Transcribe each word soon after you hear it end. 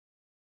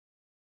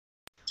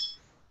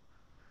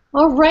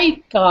All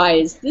right,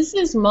 guys, this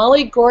is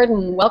Molly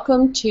Gordon.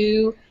 Welcome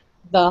to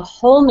the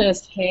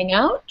Wholeness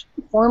Hangout,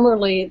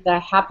 formerly the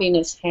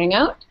Happiness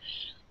Hangout.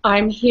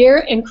 I'm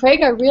here, and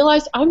Craig, I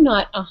realized I'm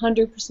not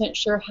 100%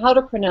 sure how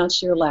to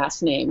pronounce your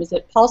last name. Is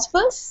it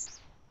Polsfuss?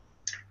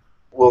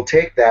 We'll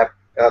take that.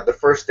 The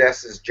first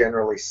S is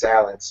generally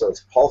silent, so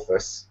it's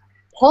Pulfus.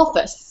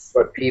 Polfuss.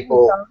 But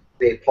people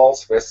say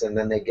Pulsfuss, and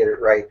then they get it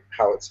right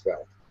how it's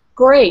spelled.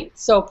 Great.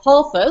 So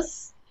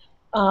Polfuss,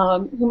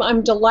 whom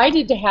I'm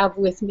delighted to have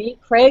with me.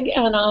 Craig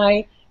and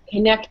I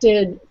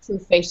connected through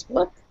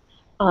Facebook,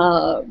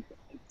 uh,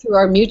 through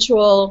our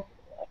mutual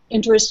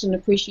interest and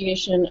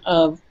appreciation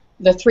of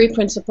the three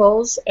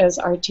principles as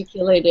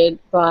articulated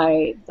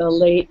by the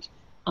late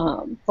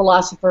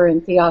philosopher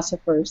and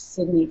theosopher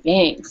Sidney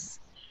Banks.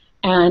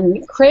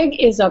 And Craig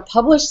is a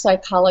published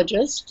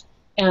psychologist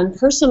and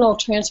personal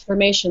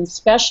transformation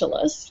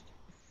specialist.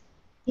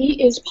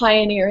 He is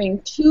pioneering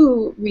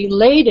two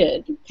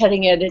related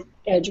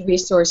cutting-edge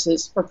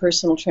resources for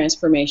personal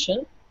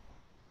transformation.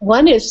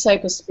 One is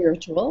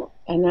psychospiritual,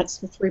 and that's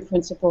the three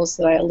principles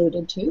that I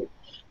alluded to,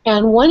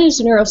 and one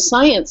is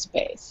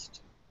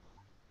neuroscience-based.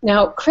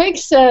 Now, Craig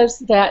says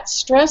that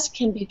stress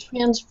can be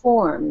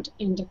transformed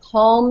into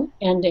calm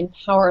and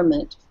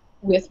empowerment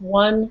with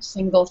one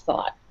single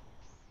thought,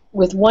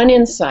 with one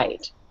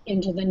insight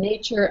into the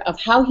nature of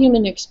how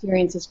human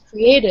experience is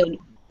created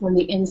from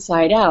the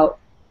inside out,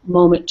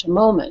 moment to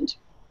moment.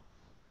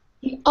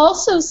 He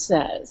also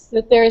says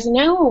that there is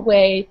now a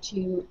way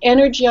to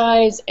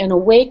energize and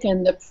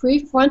awaken the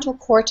prefrontal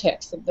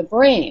cortex of the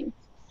brain.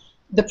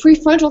 The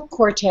prefrontal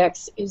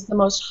cortex is the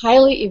most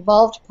highly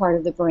evolved part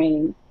of the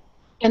brain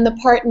and the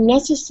part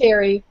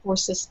necessary for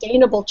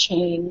sustainable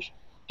change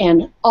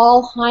and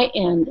all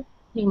high-end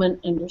human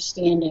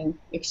understanding,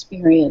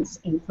 experience,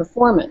 and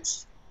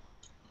performance.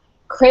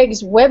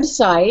 Craig's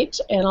website,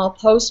 and I'll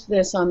post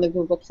this on the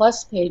Google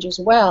Plus page as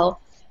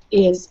well,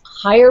 is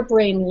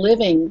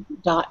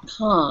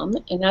higherbrainliving.com,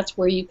 and that's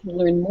where you can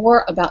learn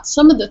more about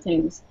some of the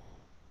things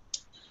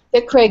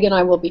that Craig and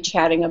I will be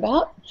chatting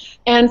about.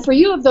 And for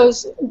you,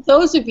 those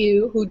of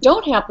you who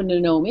don't happen to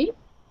know me,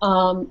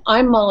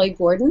 I'm Molly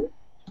Gordon,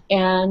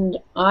 and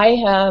I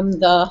am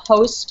the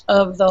host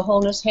of the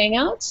Wholeness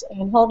Hangouts.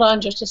 And hold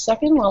on just a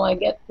second while I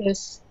get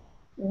this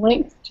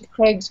link to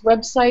Craig's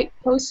website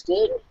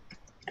posted.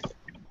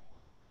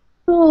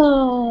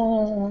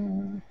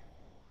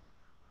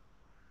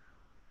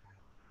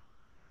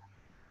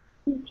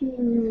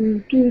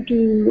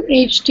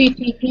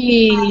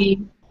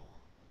 HTTP.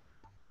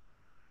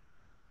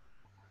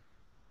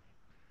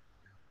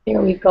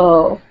 There we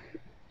go.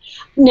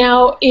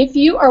 Now, if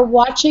you are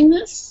watching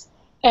this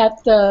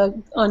at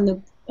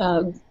on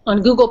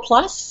Google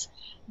Plus,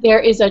 there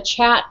is a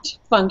chat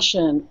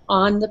function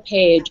on the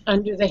page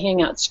under the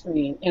Hangout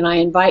screen, and I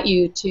invite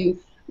you to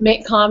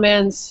make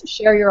comments,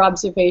 share your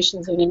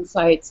observations and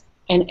insights,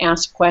 and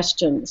ask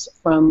questions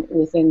from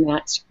within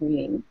that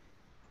screen.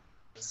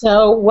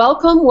 So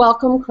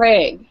welcome,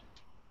 Craig.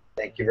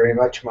 Thank you very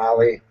much,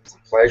 Molly. It's a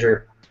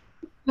pleasure.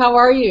 How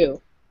are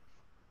you?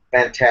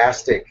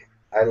 Fantastic.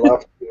 I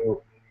love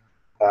to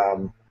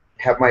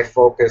have my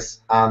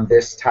focus on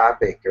this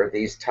topic or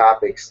these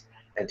topics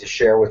and to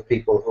share with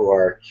people who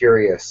are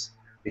curious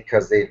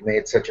because they've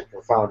made such a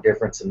profound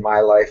difference in my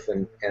life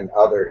and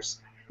others.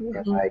 Mm-hmm.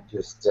 And I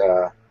just,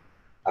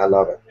 I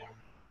love it.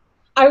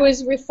 I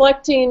was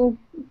reflecting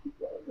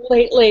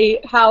lately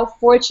how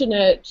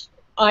fortunate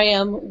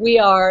we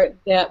are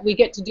that we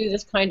get to do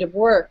this kind of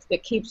work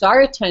that keeps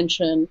our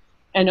attention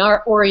and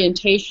our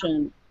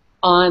orientation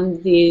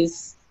on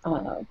these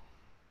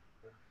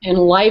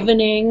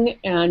enlivening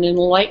and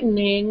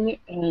enlightening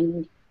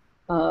and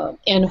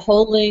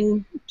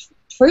holding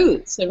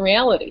truths and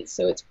realities.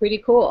 So it's pretty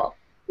cool.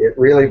 It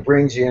really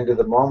brings you into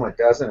the moment,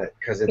 doesn't it?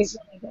 Because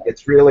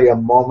it's really a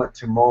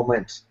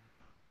moment-to-moment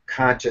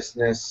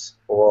consciousness,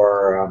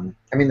 or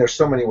I mean, there's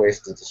so many ways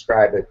to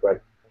describe it,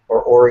 but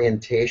or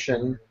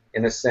orientation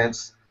in a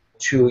sense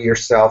to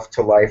yourself,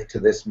 to life, to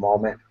this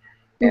moment,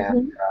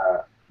 and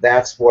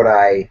that's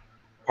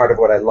part of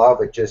what I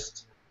love. It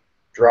just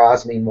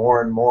draws me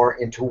more and more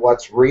into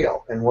what's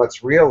real, and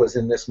what's real is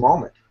in this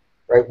moment,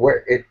 right?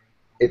 Where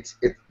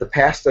the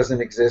past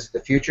doesn't exist, the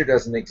future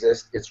doesn't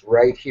exist. It's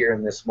right here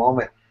in this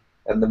moment,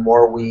 and the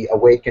more we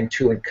awaken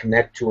to and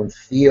connect to and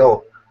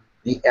feel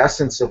the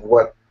essence of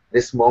what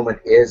this moment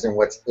is and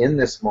what's in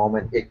this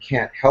moment, it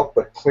can't help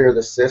but clear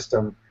the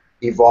system,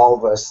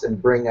 evolve us, and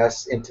bring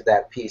us into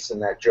that peace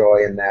and that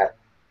joy and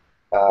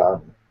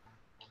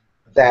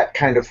that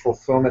kind of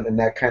fulfillment and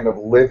that kind of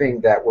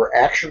living that we're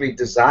actually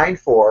designed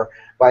for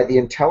by the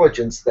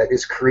intelligence that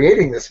is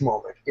creating this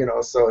moment. You know,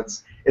 so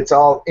it's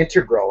all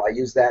integral. I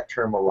use that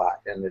term a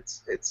lot, and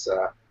it's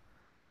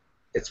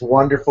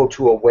wonderful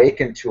to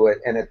awaken to it.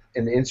 And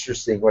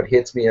interesting, what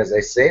hits me as I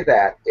say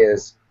that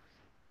is,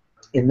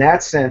 in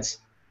that sense,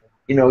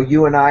 you know,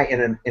 you and I,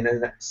 in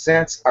a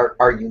sense,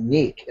 are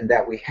unique in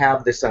that we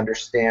have this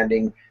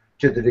understanding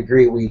to the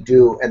degree we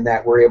do, and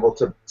that we're able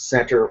to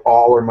center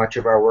all or much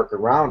of our work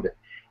around it.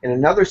 in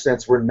another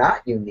sense, we're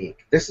not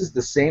unique. This is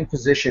the same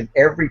position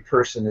every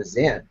person is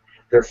in.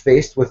 They're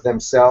faced with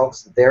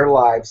themselves, their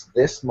lives,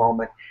 this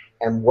moment,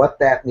 and what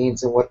that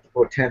means and what the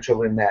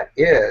potential in that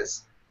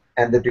is.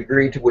 And the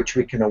degree to which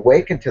we can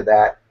awaken to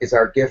that is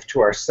our gift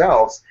to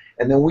ourselves,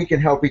 and then we can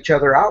help each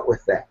other out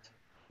with that.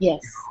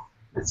 Yes.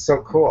 It's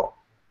so cool.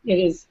 It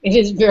is. It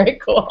is very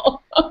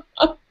cool.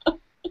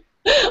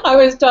 I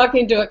was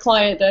talking to a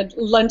client at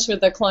lunch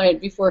with a client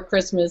before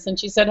Christmas, and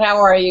she said, "How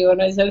are you?" And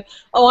I said,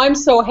 "Oh, I'm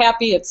so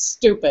happy it's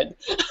stupid."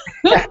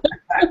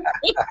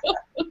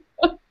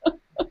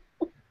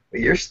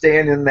 You're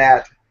staying in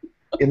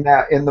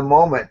the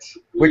moment,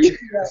 which is,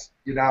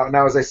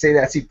 now as I say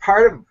that, see,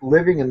 part of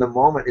living in the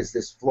moment is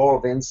this flow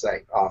of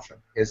insight often,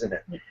 isn't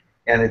it?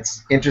 And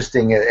it's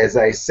interesting, as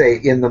I say,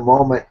 in the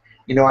moment,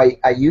 I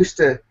used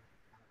to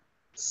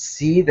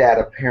see that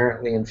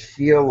apparently and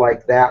feel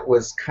like that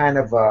was kind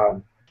of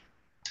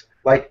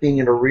like being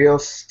in a real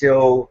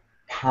still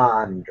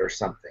pond or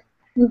something,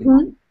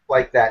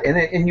 like that.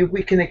 And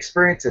we can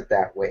experience it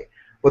that way.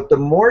 But the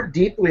more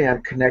deeply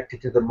I'm connected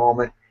to the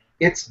moment,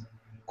 it's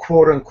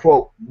quote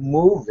unquote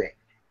moving.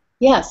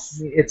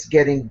 Yes. It's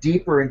getting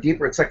deeper and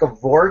deeper. It's like a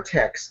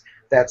vortex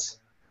that's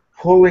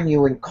pulling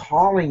you and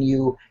calling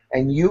you,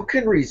 and you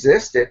can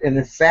resist it. And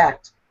in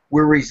fact,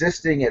 we're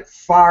resisting it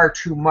far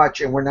too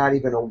much, and we're not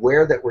even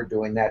aware that we're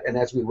doing that. And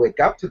as we wake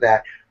up to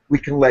that, we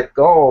can let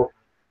go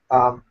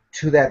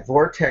to that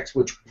vortex,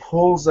 which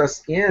pulls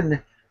us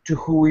in to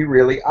who we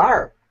really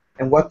are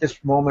and what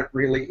this moment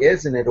really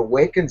is, and it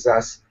awakens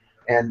us.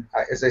 And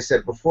as I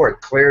said before,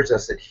 it clears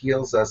us, it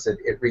heals us,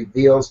 it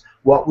reveals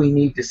what we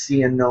need to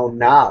see and know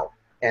now,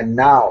 and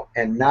now,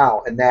 and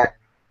now. And that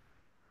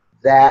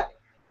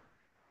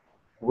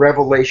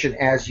revelation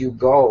as you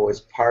go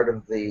is part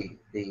of the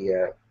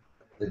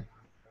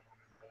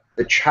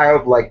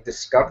childlike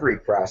discovery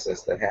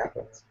process that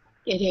happens.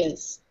 It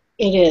is.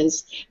 It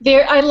is.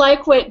 I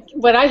like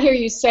what I hear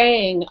you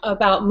saying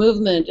about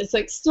movement. It's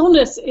like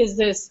stillness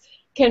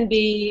can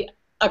be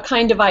a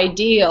kind of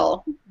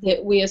ideal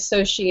that we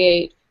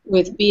associate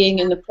with being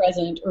in the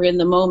present or in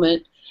the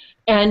moment.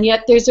 And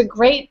yet there's a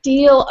great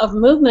deal of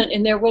movement,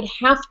 and there would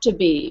have to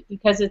be,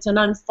 because it's an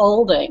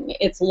unfolding.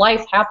 It's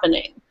life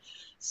happening.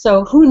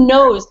 So who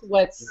knows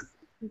what's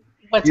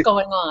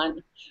going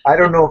on. I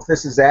don't know if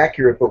this is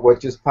accurate, but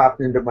what just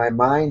popped into my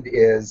mind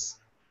is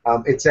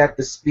it's at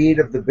the speed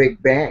of the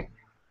Big Bang.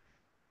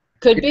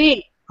 Could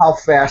be. How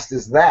fast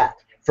is that?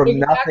 From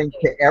Exactly. nothing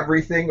to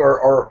everything,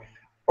 or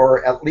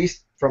at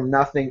least from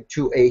nothing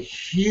to a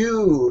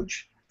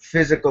huge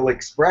physical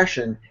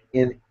expression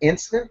in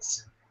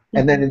instants,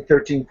 and then in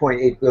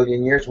 13.8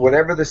 billion years,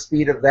 whatever the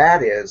speed of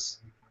that is,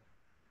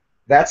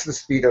 that's the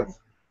speed of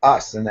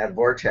us in that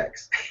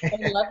vortex.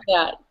 I love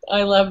that.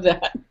 I love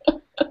that.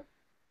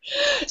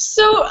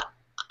 So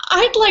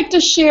I'd like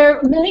to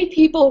share, many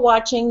people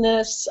watching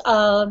this,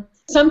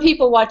 some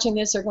people watching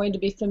this are going to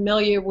be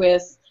familiar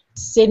with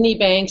Sydney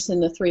Banks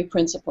and the Three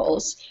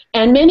Principles,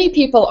 and many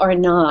people are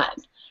not.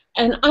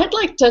 And I'd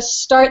like to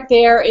start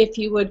there, if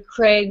you would,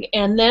 Craig,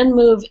 and then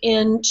move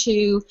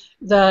into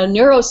the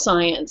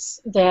neuroscience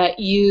that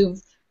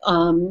you've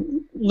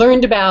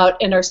learned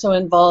about and are so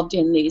involved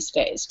in these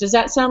days. Does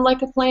that sound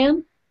like a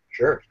plan?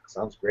 Sure,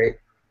 sounds great.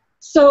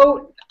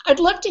 So I'd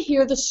love to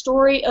hear the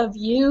story of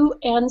you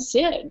and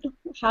Sid.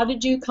 How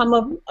did you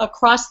come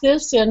across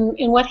this, and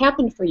what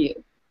happened for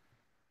you?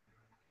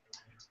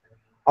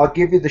 I'll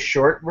give you the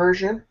short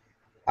version.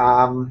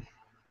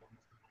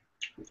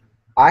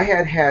 I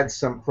had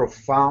some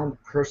profound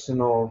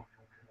personal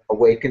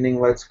awakening,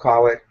 let's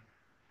call it,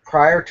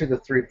 prior to the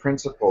Three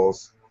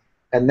Principles,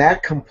 and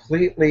that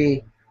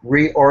completely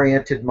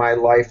reoriented my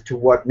life to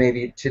what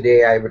maybe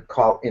today I would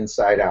call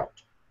inside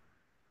out.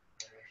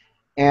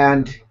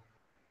 And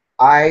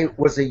I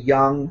was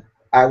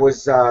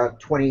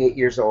 28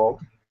 years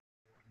old,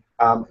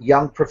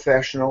 young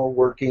professional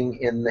working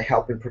in the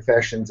helping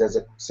professions as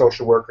a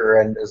social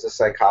worker and as a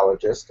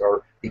psychologist,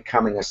 or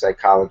becoming a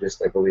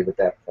psychologist, I believe, at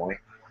that point.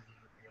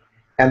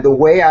 And the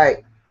way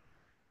I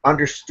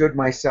understood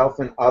myself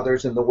and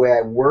others and the way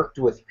I worked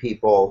with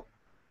people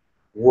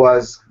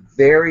was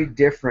very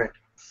different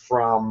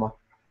from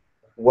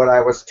what I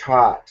was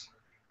taught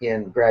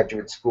in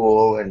graduate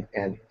school and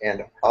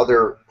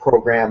other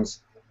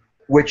programs,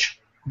 which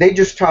they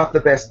just taught the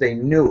best they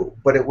knew.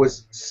 But it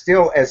was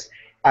still, as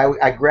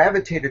I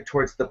gravitated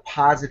towards the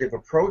positive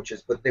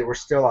approaches, but they were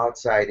still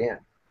outside in.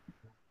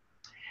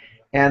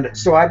 And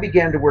so I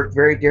began to work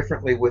very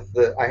differently with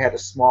I had a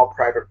small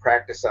private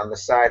practice on the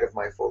side of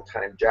my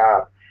full-time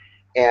job.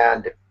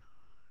 And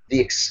the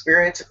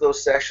experience of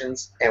those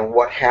sessions and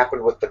what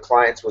happened with the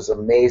clients was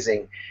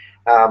amazing.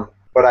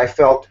 But I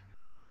felt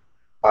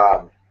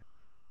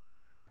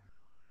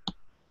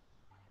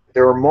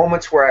there were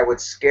moments where I would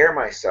scare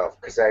myself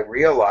because I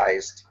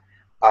realized,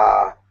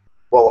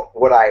 well,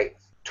 what I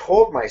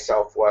told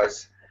myself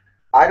was,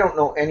 I don't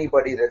know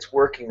anybody that's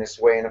working this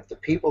way, and if the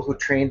people who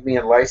trained me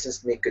and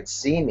licensed me could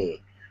see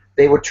me,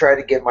 they would try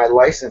to get my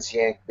license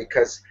yanked,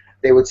 because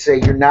they would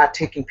say, you're not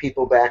taking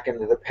people back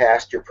into the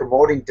past, you're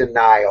promoting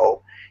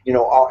denial, you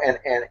know,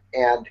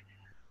 and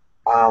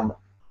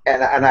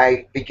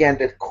I began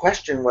to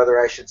question whether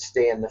I should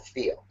stay in the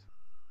field.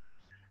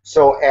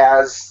 So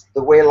as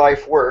the way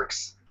life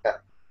works,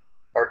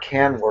 or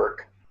can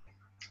work,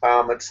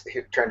 it's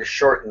trying to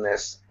shorten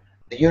this.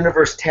 The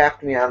universe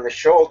tapped me on the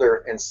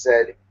shoulder and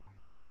said,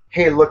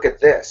 "Hey, look at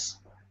this,"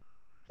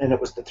 and it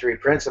was the three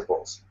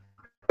principles.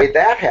 The way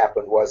that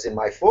happened was in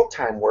my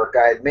full-time work,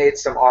 I had made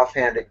some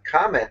offhanded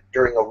comment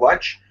during a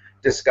lunch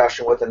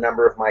discussion with a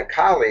number of my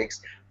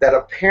colleagues that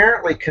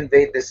apparently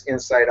conveyed this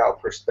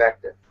inside-out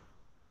perspective.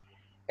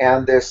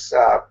 And this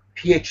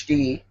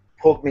PhD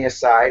pulled me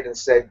aside and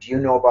said, "Do you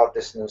know about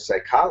this new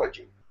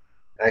psychology?"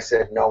 And I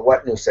said, "No,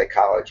 what new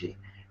psychology?"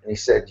 And he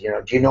said, "You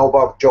know, do you know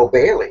about Joe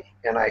Bailey?"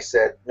 And I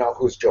said, "No,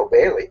 who's Joe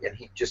Bailey?" And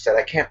he just said,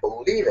 "I can't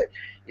believe it."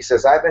 He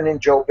says, "I've been in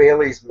Joe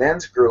Bailey's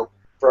men's group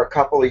for a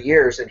couple of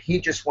years, and he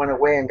just went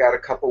away and got a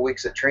couple of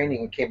weeks of training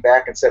and came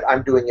back and said,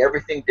 I'm doing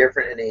everything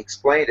different." And he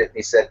explained it, and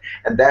he said,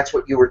 "And that's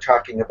what you were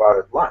talking about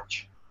at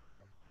lunch.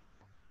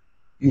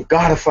 You've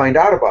got to find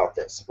out about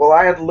this." Well,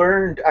 I had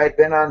learned, I'd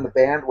been on the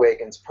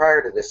bandwagons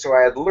prior to this, so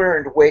I had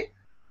learned, wait,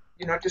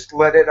 you know, just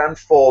let it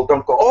unfold.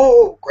 Don't go,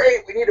 "Oh,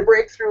 great, we need a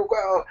breakthrough."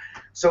 Well,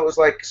 so it was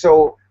like,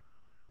 so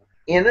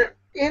in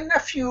a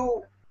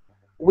few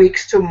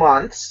weeks to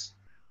months,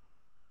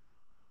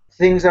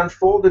 things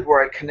unfolded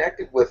where I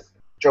connected with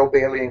Joe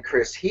Bailey and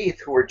Chris Heath,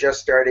 who were just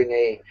starting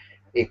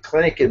a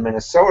clinic in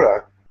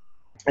Minnesota,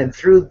 and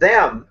through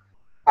them,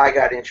 I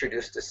got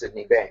introduced to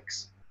Sydney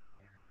Banks.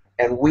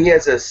 And we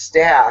as a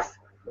staff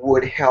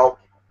would help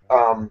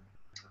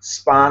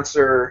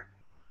sponsor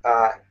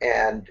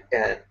and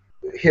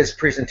his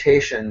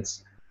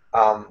presentations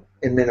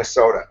in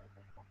Minnesota.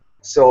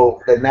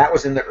 So then that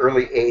was in the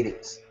early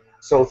 80s.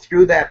 So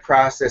through that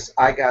process,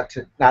 I got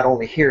to not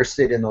only hear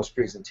Sid in those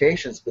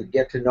presentations, but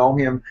get to know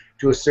him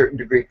to a certain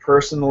degree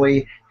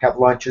personally, have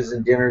lunches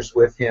and dinners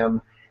with him,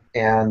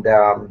 and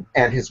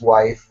his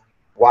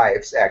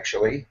wives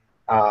actually.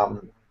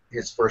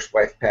 His first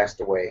wife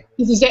passed away.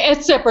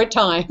 At separate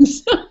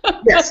times.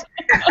 Yes.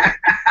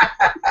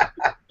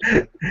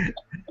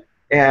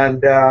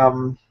 And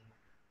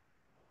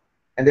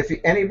if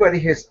anybody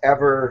has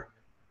ever,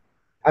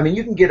 I mean,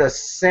 you can get a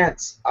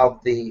sense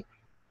of the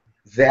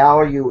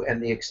value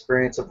and the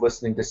experience of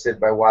listening to Sid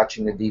by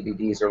watching the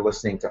DVDs or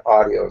listening to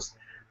audios.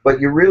 But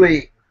you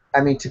really,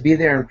 I mean, to be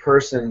there in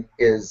person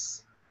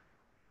is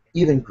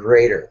even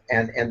greater.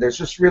 And there's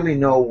just really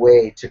no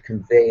way to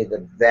convey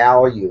the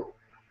value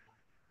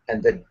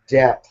and the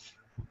depth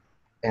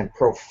and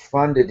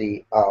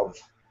profundity of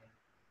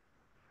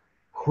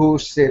who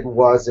Sid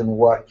was and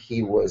what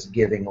he was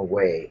giving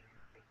away.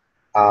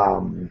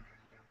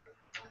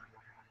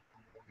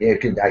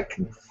 I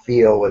can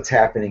feel what's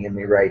happening in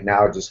me right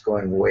now, just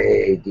going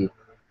way deep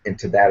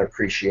into that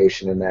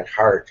appreciation and that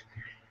heart.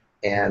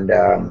 And,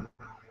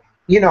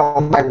 you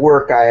know, my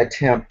work, I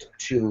attempt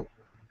to,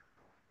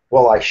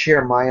 well, I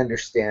share my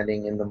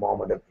understanding in the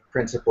moment of the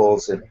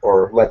principles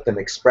or let them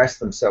express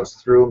themselves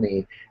through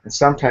me. And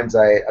sometimes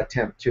I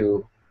attempt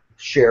to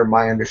share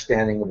my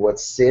understanding of what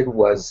Sid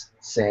was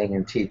saying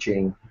and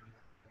teaching.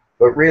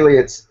 But really,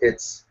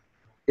 it's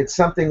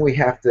something we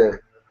have to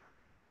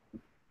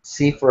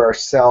see for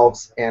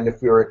ourselves, and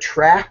if we're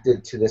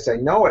attracted to this, I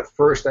know at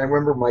first, I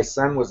remember my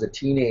son was a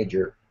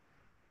teenager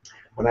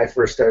when I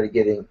first started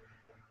getting,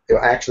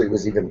 actually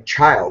was even a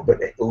child, but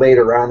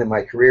later on in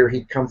my career,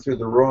 he'd come through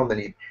the room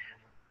and he'd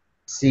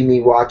see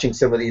me watching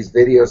some of these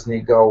videos and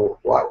he'd go,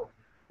 "Wow,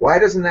 why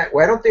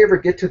don't they ever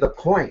get to the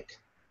point?"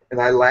 And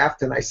I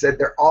laughed and I said,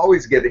 "They're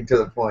always getting to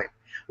the point."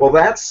 Well,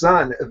 that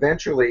son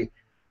eventually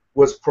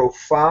was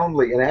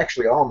profoundly, and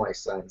actually all my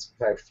sons,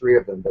 I have 3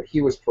 of them, but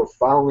he was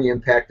profoundly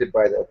impacted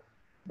by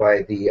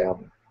the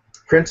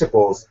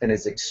principles and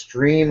is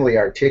extremely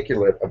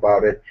articulate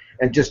about it.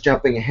 And just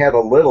jumping ahead a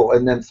little,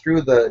 and then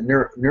through the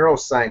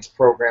neuroscience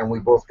program we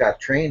both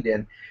got trained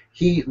in,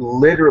 he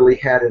literally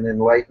had an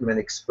enlightenment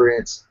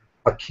experience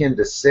akin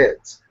to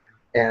Sid's.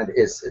 And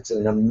it's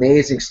an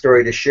amazing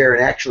story to share,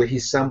 and actually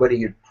he's somebody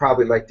you'd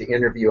probably like to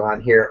interview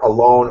on here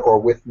alone or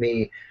with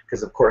me,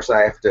 because of course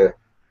I have to,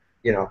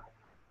 you know,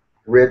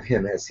 rib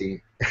him as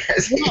he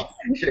shares.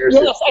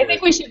 Yes, I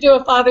think we should do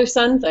a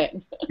father-son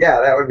thing. Yeah,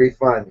 that would be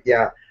fun.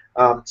 Yeah.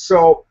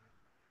 So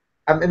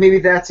maybe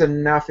that's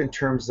enough in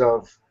terms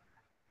of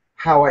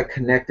how I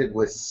connected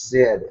with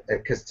Sid,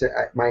 because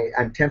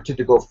I'm tempted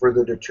to go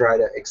further to try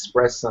to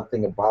express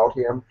something about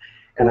him,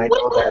 and I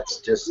know that's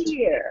just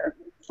here.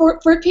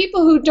 For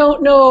people who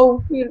don't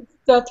know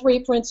the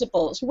 3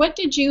 principles, what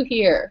did you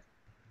hear?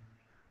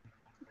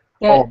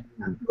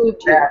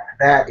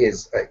 That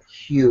is a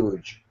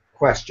huge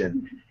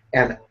question.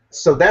 And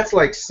so that's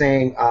like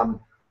saying,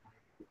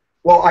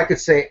 well, I could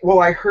say, well,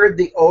 I heard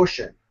the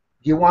ocean.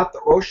 Do you want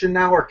the ocean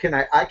now, or can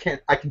I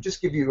can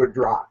just give you a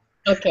drop.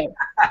 Okay.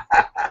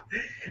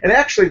 And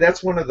actually,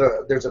 that's one of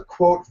there's a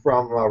quote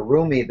from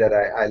Rumi that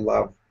I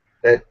love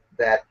that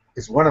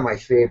is one of my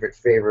favorite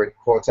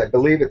quotes. I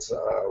believe it's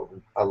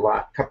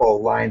a couple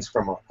of lines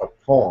from a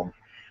poem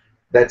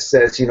that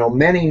says, you know,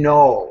 many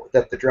know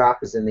that the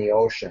drop is in the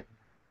ocean,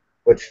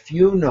 but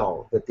few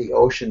know that the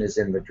ocean is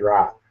in the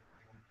drop.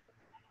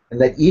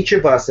 And that each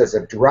of us as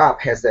a drop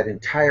has that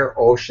entire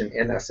ocean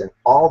in us,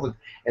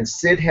 and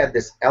Sid had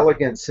this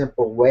elegant,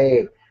 simple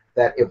way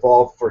that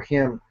evolved for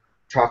him,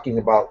 talking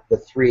about the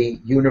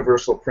three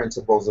universal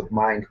principles of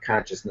mind,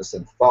 consciousness,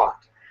 and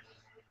thought.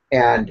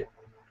 And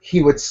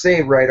he would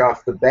say right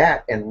off the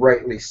bat, and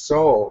rightly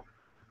so,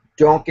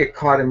 don't get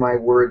caught in my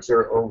words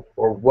or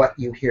what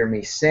you hear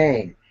me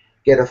saying.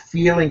 Get a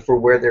feeling for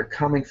where they're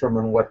coming from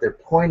and what they're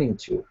pointing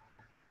to.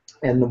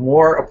 And the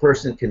more a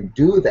person can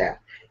do that,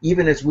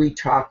 even as we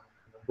talk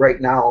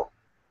right now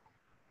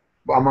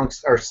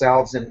amongst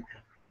ourselves and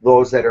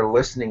those that are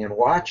listening and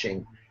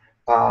watching,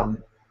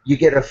 you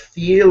get a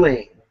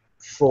feeling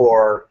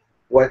for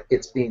what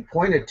it's being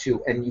pointed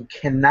to, and you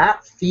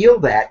cannot feel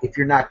that if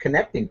you're not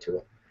connecting to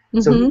it.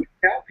 Mm-hmm. So we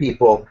tell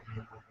people,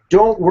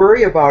 don't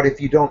worry about if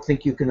you don't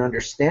think you can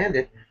understand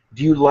it.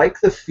 Do you like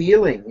the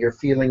feeling you're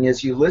feeling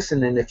as you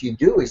listen? And if you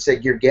do, he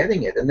said, you're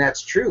getting it, and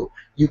that's true.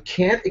 You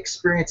can't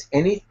experience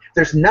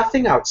there's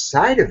nothing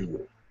outside of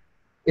you.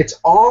 It's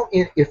all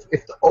in, if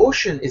the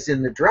ocean is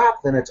in the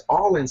drop, then it's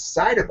all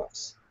inside of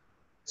us.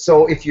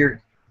 So if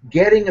you're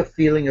getting a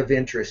feeling of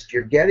interest,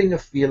 you're getting a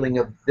feeling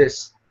of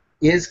this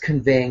is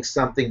conveying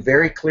something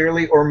very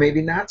clearly or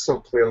maybe not so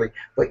clearly,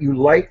 but you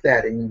like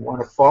that and you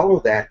want to follow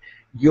that,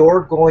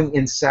 you're going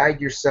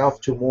inside yourself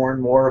to more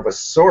and more of a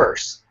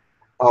source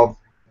of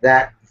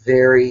that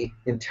very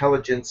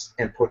intelligence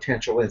and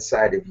potential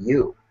inside of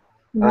you.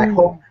 And I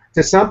hope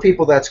to some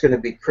people that's going to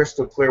be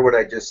crystal clear what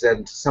I just said,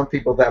 and to some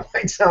people that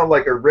might sound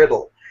like a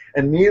riddle.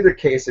 In neither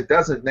case, it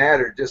doesn't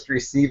matter. Just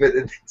receive it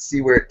and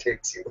see where it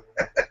takes you.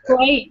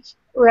 Right,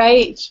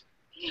 right.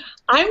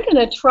 I'm going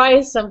to try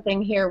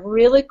something here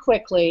really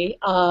quickly.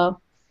 Hold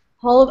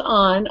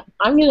on.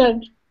 I'm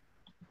going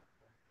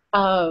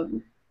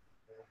to...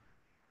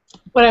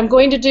 what I'm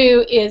going to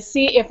do is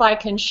see if I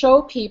can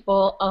show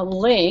people a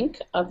link,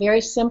 a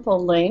very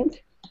simple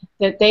link,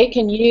 that they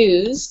can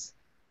use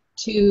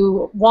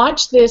to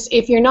watch this.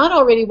 If you're not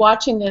already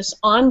watching this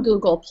on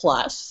Google+,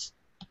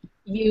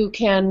 you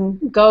can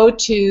go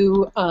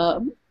to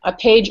a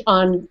page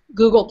on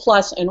Google+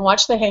 and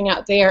watch the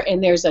Hangout there,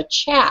 and there's a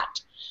chat.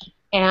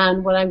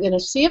 And what I'm going to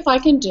see if I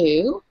can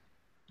do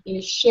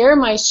is share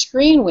my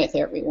screen with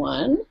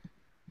everyone.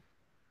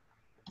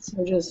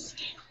 So just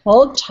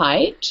hold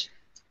tight.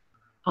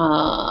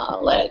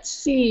 Let's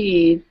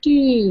see,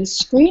 do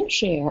screen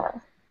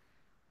share.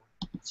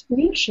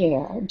 Screen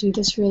share, do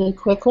this really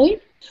quickly.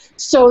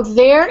 So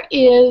there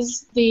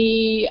is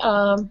the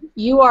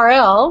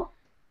URL,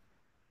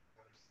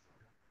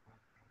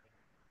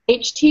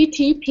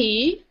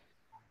 bit.ly/Craig-3P.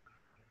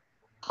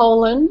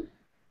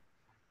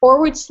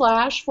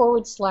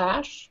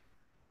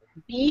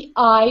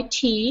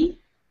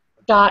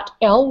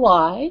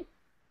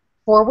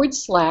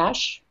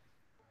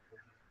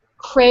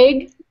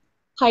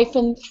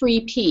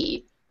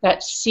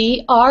 That's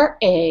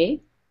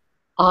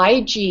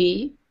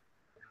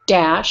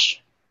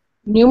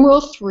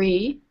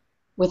CRAIG-3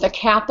 with a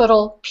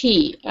capital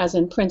P as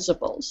in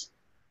principles.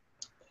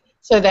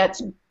 So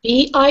that's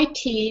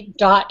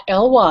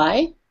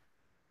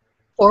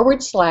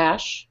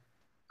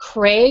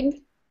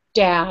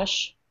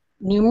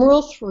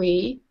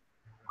bit.ly/Craig-3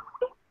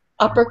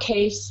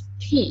 uppercase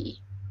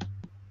P.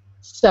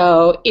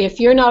 So if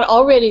you're not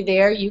already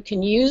there, you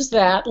can use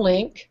that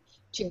link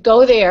to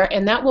go there,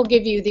 and that will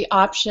give you the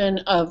option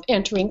of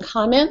entering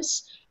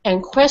comments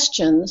and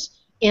questions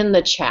in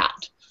the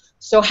chat.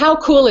 So how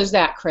cool is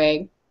that,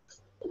 Craig?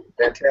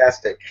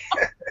 Fantastic.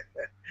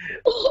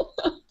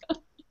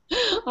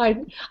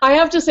 I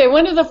have to say,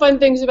 one of the fun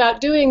things about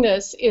doing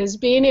this is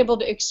being able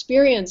to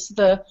experience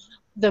the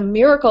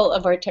miracle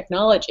of our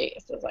technology.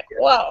 It's just like,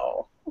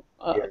 wow.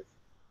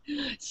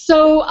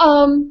 So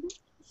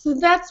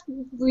that's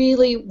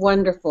really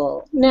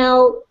wonderful.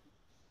 Now,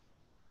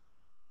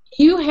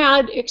 you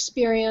had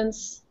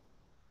experience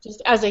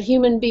just as a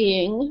human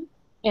being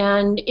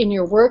and in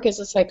your work as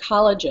a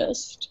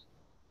psychologist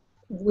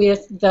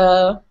with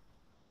the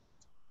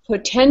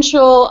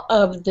potential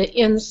of the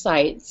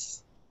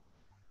insight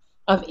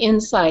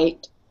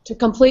to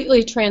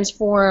completely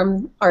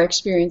transform our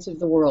experience of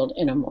the world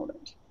in a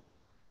moment.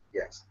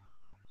 Yes.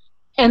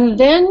 And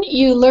then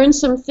you learn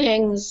some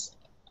things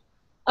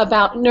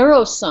about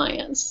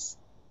neuroscience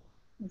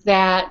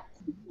that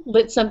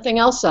lit something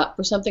else up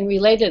or something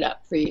related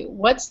up for you.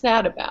 What's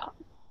that about?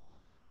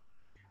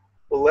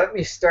 Well, let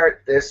me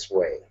start this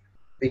way,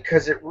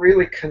 because it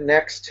really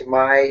connects to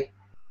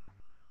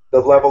the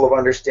level of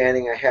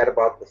understanding I had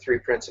about the three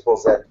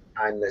principles at the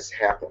time this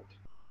happened.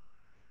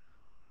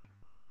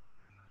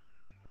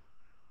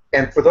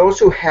 And for those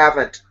who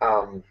haven't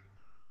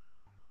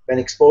been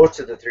exposed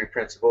to the three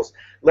principles,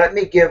 let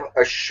me give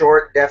a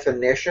short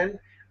definition,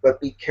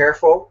 but be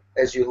careful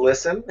as you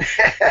listen,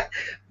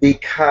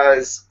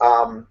 because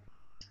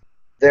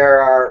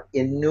there are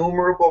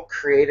innumerable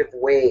creative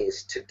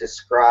ways to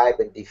describe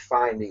and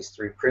define these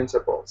three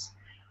principles.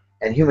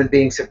 And human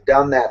beings have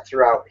done that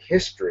throughout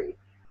history.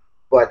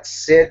 But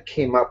Sid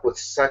came up with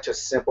such a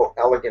simple,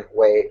 elegant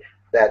way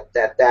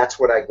That's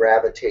what I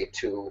gravitate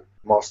to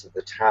most of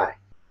the time.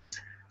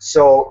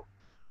 So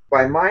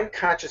by mind,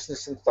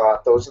 consciousness, and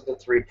thought, those are the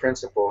three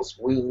principles.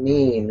 We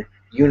mean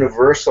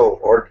universal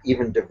or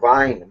even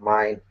divine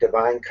mind,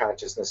 divine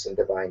consciousness, and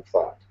divine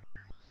thought.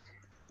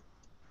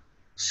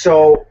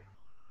 So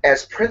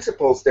as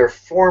principles, they're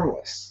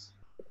formless,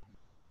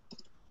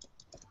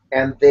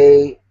 and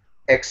they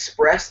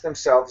express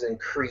themselves and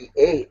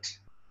create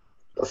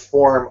the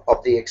form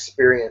of the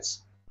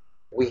experience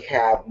we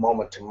have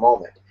moment to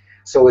moment.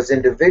 So as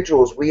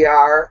individuals, we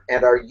are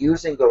and are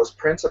using those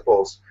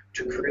principles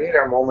to create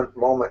our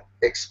moment-to-moment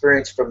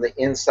experience from the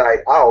inside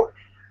out,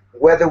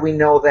 whether we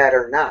know that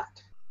or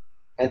not,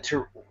 and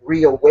to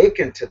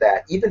reawaken to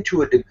that, even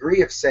to a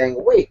degree of saying,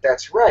 wait,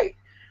 that's right.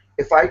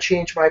 If I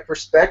change my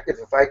perspective,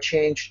 if I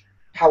change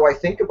how I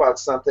think about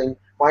something,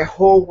 my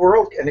whole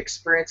world and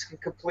experience can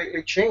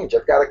completely change.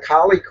 I've got a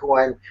colleague who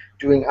I'm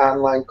doing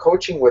online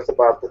coaching with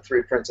about the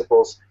three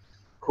principles,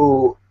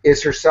 who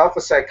is herself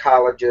a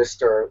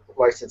psychologist or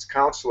licensed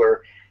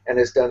counselor and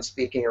has done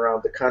speaking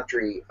around the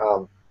country.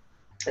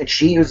 And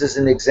she uses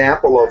an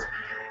example of,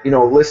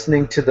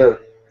 listening to the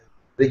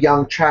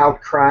young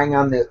child crying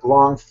on the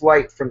long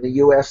flight from the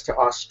U.S. to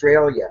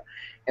Australia,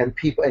 and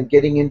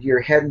getting into your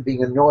head and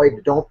being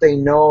annoyed. Don't they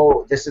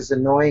know this is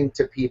annoying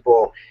to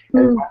people?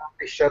 And why don't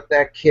they shut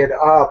that kid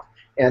up?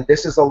 And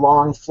this is a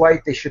long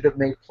flight. They should have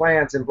made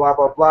plans and blah,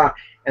 blah, blah.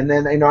 And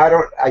then,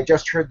 I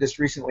just heard this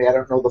recently. I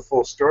don't know the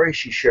full story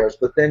she shares,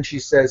 but then she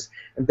says,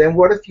 and then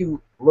what if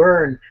you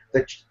learn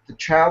that the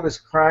child is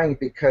crying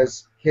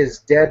because his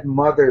dead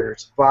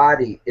mother's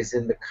body is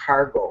in the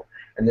cargo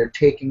and they're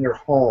taking her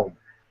home,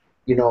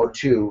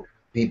 to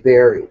be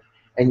buried.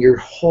 And your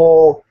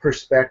whole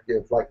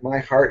perspective, like my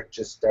heart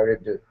just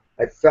started to,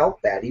 I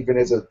felt that even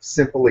as a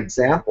simple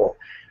example.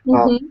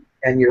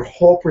 And your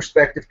whole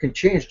perspective can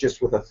change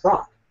just with a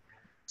thought.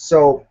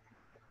 So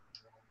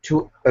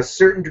to a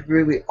certain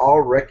degree, we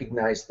all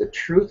recognize the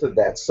truth of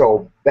that.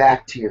 So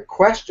back to your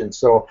question.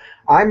 So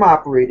I'm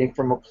operating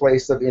from a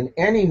place of, in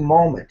any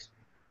moment,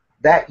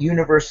 that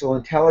universal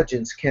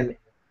intelligence can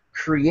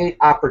create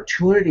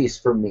opportunities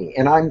for me,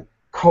 and I'm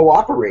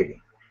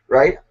cooperating,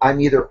 right? I'm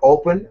either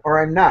open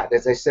or I'm not.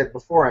 As I said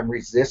before, I'm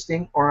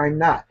resisting or I'm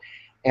not.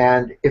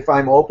 And if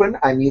I'm open,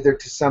 I'm either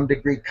to some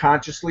degree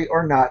consciously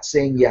or not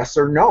saying yes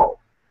or no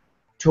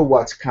to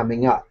what's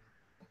coming up.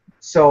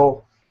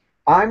 So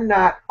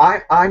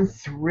I'm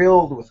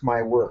thrilled with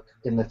my work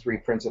in the three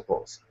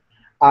principles.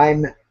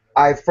 From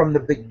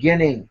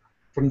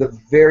the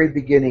very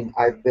beginning,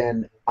 I've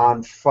been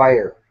on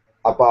fire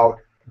about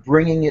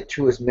bringing it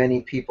to as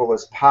many people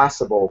as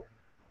possible.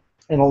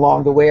 And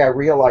along the way, I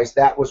realized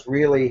that was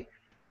really,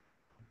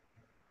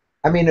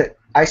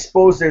 I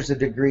suppose there's a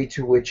degree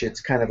to which it's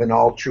kind of an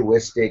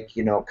altruistic,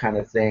 kind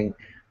of thing,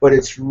 but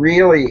it's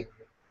really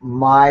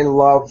my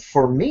love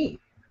for me.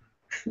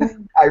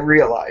 I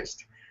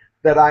realized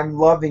that I'm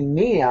loving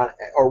me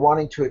or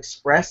wanting to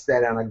express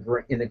that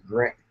in a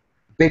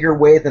bigger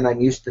way than I'm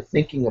used to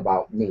thinking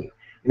about me.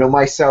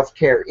 My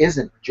self-care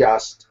isn't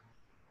just,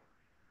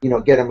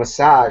 get a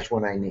massage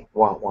when I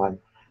want one.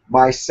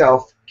 My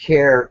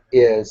self-care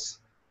is,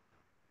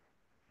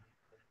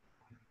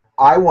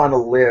 I want to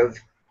live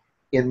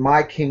in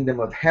my kingdom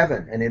of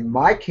heaven. And in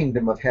my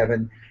kingdom of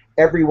heaven,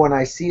 everyone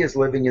I see is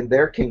living in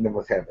their kingdom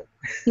of heaven.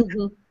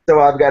 So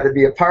I've got to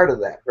be a part of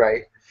that,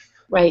 right?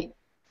 Right.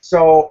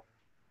 So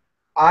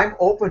I'm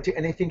open to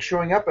anything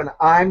showing up, and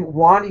I'm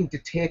wanting to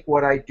take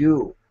what I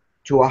do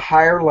to a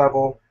higher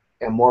level,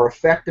 a more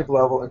effective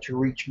level, and to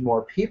reach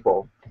more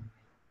people.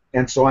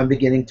 And so I'm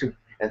beginning to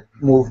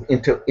move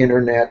into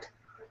internet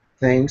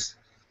things.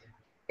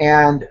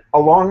 And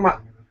along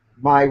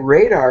my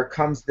radar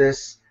comes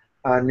this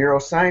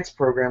neuroscience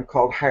program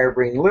called Higher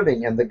Brain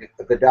Living, and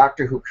the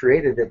doctor who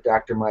created it,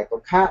 Dr. Michael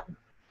Cotton.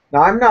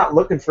 Now, I'm not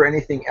looking for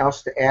anything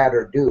else to add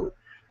or do,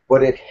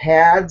 but it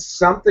had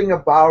something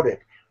about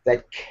it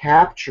that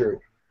captured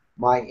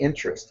my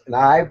interest, and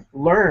I've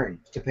learned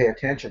to pay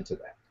attention to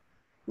that.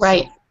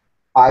 Right. So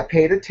I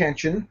paid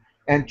attention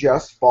and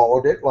just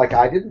followed it. Like,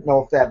 I didn't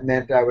know if that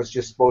meant I was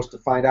just supposed to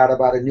find out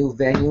about a new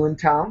venue in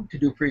town to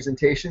do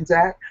presentations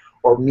at,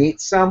 or meet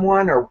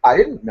someone, or I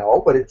didn't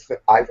know, but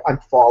I'm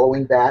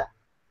following that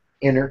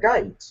inner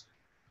guidance.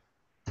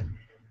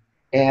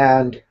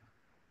 And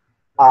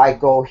I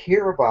go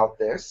hear about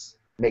this,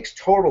 makes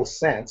total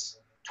sense,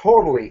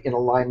 totally in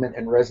alignment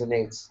and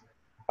resonates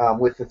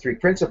with the three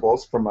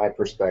principles from my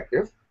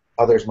perspective.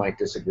 Others might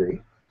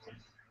disagree.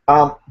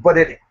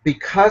 But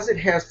because it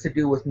has to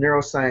do with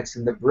neuroscience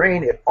in the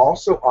brain, it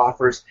also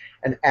offers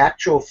an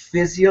actual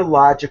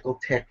physiological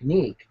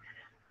technique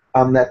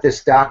that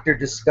this doctor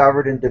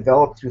discovered and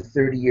developed through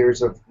 30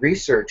 years of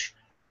research,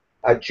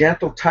 a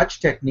gentle touch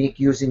technique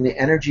using the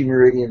energy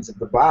meridians of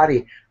the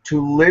body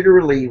to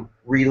literally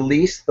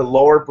release the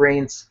lower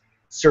brain's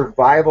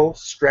survival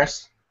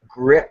stress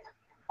grip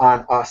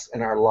on us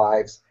and our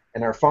lives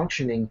and our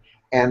functioning,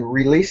 and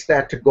release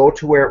that to go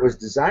to where it was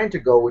designed to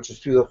go, which is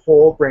through the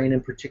whole brain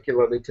and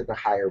particularly to the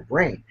higher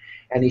brain.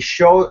 And he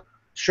showed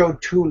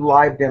 2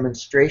 live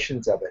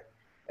demonstrations of it.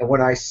 And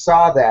when I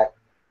saw that,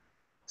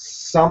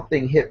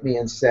 something hit me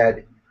and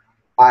said,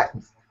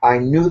 I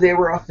knew they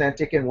were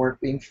authentic and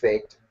weren't being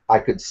faked. I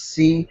could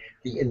see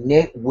the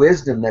innate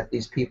wisdom that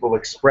these people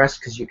expressed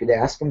because you could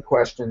ask them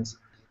questions.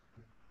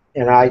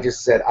 And I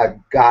just said, I've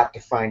got to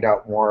find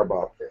out more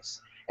about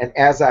this. And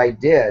as I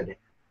did,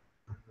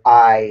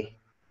 I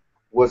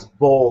was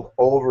bowled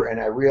over and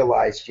I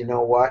realized, you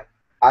know what?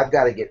 I've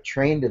got to get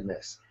trained in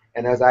this.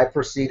 And as I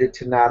proceeded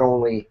to not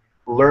only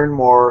learn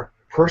more,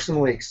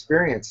 personally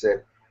experience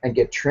it, and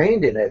get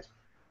trained in it,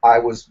 I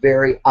was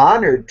very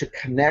honored to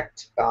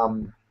connect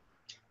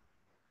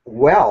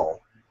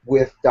well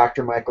with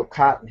Dr. Michael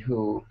Cotton,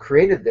 who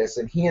created this,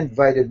 and he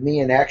invited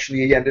me, and actually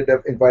he ended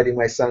up inviting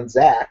my son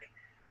Zach,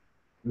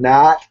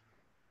 not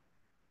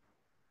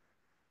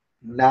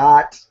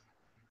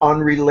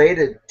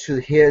unrelated to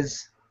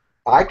his,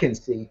 I can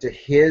see, to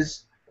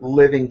his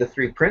living the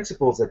three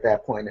principles at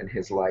that point in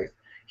his life.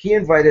 He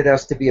invited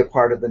us to be a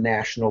part of the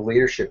national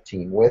leadership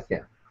team with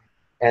him.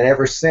 And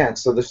ever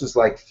since, so this was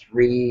like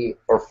 3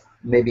 or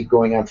maybe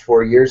going on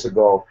 4 years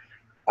ago,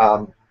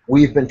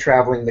 we've been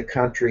traveling the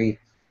country,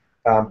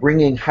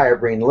 bringing higher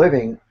brain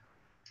living.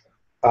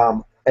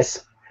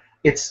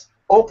 It's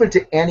open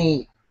to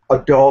any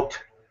adult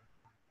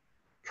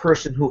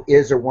person who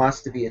is or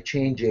wants to be a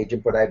change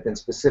agent, but I've been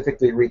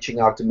specifically reaching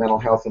out to mental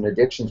health and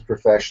addictions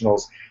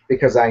professionals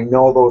because I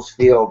know those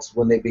fields,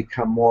 when they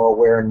become more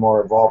aware and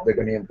more evolved, they're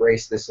going to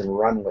embrace this and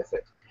run with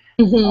it.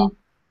 Mm-hmm.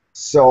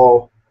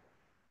 So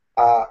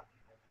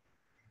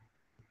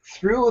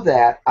through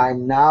that,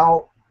 I'm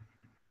now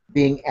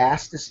being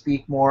asked to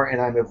speak more,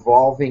 and I'm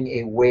evolving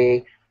a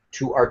way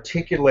to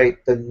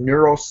articulate the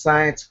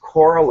neuroscience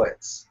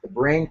correlates, the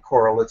brain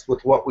correlates,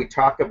 with what we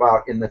talk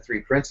about in the three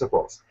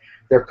principles.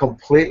 They're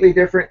completely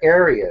different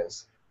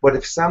areas, but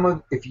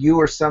if you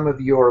or some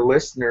of your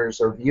listeners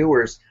or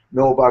viewers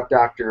know about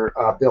Dr.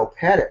 Bill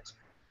Pettit,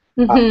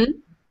 Mm-hmm.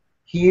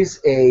 he's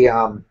a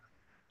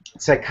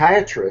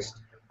psychiatrist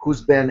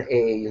who's been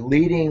a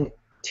leading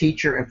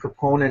teacher and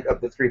proponent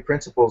of the three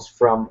principles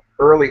from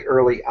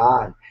early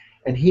on.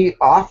 And he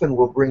often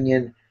will bring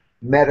in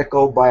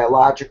medical,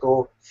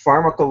 biological,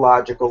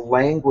 pharmacological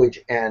language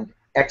and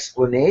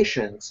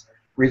explanations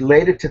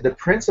related to the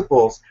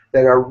principles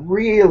that are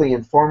really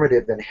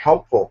informative and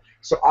helpful.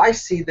 So I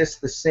see this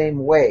the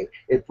same way.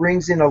 It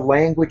brings in a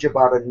language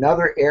about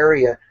another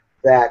area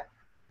that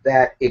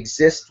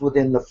exists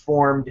within the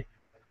formed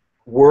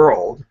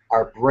world,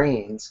 our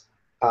brains,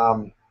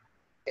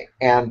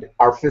 and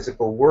our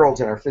physical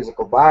worlds and our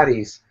physical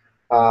bodies,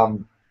 but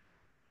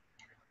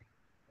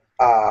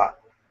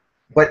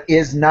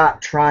is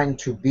not trying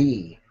to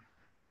be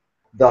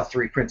the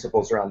three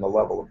principles or on the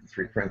level of the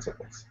three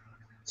principles.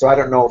 So I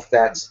don't know if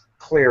that's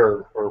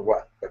clear or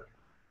what.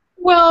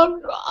 Well,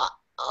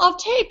 I'll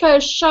take a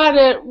shot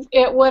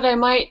at what I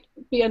might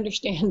be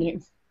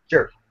understanding.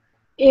 Sure.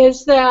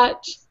 Is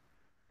that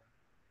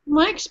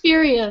my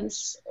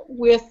experience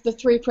with the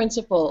three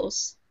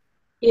principles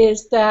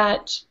is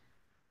that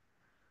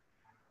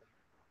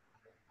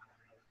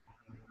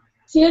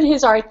Sid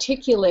has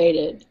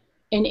articulated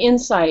an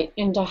insight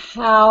into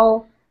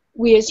how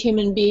we as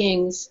human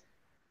beings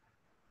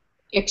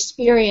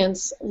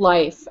experience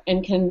life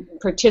and can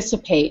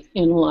participate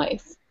in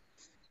life.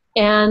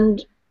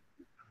 And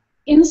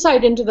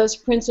insight into those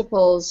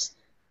principles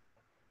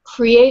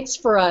creates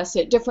for us,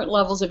 at different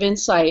levels of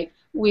insight,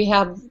 we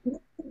have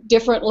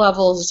different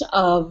levels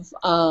of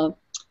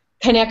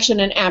connection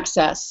and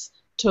access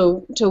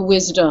to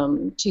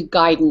wisdom, to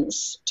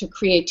guidance, to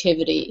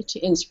creativity, to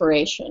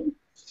inspiration.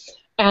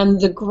 And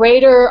the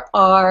greater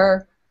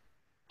our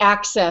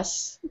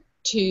access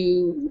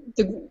to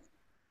the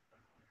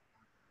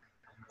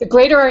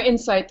greater our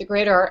insight, the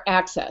greater our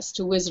access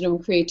to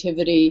wisdom,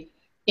 creativity,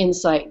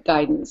 insight,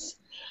 guidance.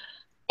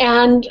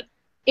 And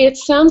it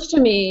sounds to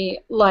me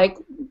like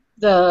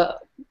the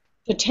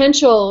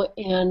potential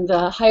in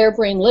the higher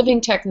brain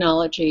living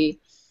technology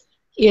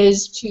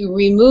is to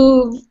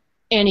remove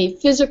any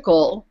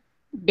physical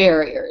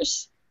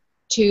barriers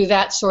to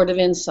that sort of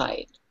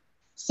insight.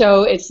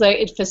 So it's like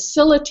it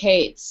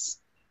facilitates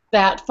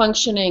that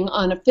functioning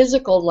on a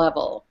physical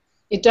level.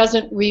 It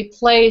doesn't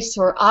replace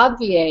or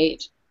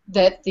obviate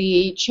that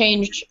the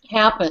change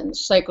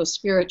happens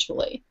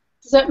psychospiritually.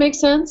 Does that make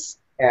sense?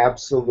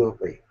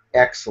 Absolutely.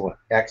 Excellent.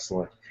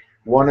 Excellent.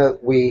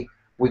 We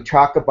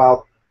talk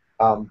about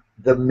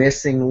the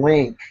missing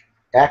link.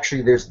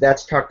 Actually,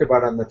 that's talked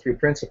about on the three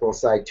principle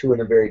side too in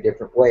a very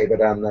different way,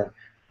 but on the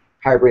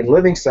higher brain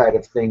living side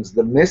of things,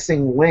 the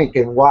missing link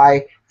and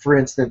why, for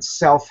instance,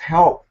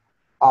 self-help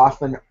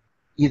often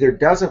either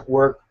doesn't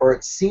work or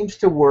it seems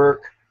to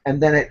work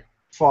and then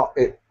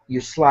you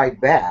slide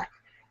back,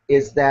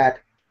 is that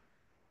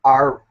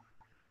our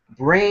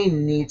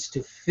brain needs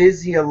to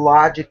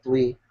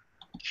physiologically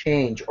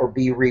change or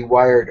be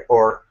rewired,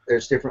 or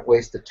there's different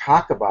ways to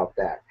talk about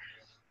that.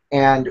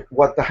 And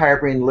what the higher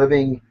brain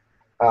living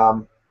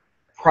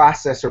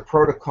process or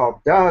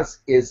protocol does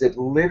is it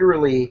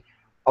literally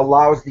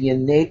allows the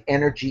innate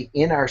energy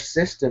in our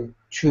system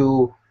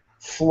to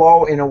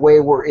flow in a way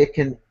where it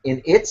can,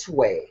 in its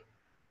way,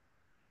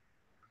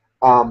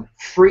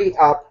 free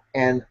up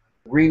and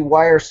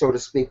rewire, so to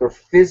speak, or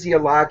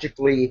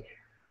physiologically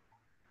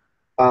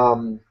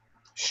open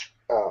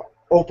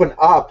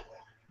up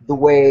the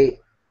way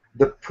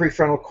the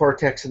prefrontal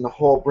cortex and the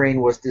whole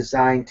brain was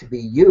designed to be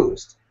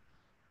used.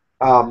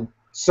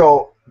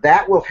 So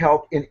that will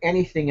help in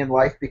anything in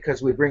life,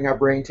 because we bring our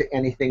brain to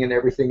anything and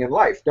everything in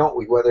life, don't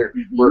we? Whether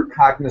we're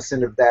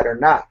cognizant of that or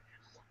not.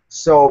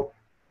 So,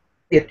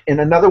 in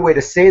another way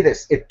to say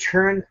this,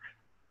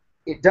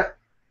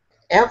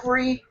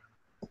 every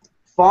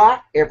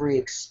thought, every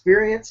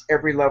experience,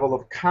 every level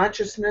of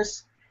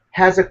consciousness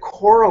has a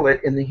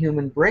correlate in the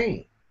human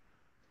brain.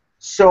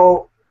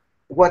 So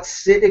what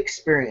Sid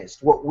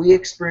experienced, what we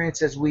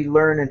experience as we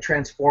learn and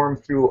transform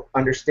through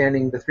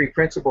understanding the three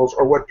principles,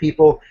 or what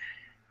people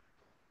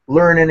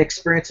learn and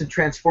experience and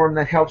transform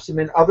that helps them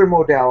in other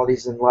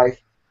modalities in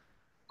life,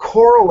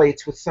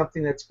 correlates with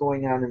something that's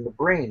going on in the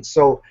brain.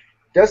 So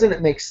doesn't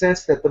it make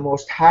sense that the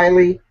most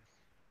highly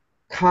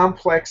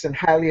complex and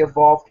highly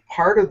evolved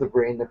part of the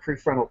brain, the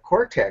prefrontal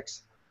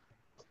cortex,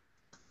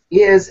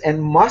 is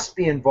and must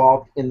be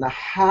involved in the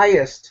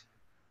highest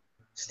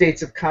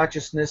states of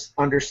consciousness,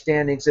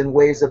 understandings, and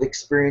ways of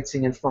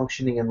experiencing and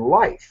functioning in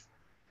life?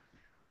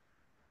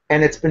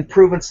 And it's been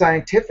proven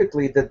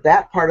scientifically that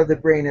that part of the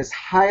brain is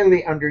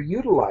highly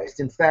underutilized.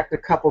 In fact, a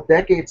couple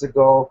decades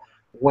ago,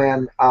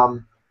 when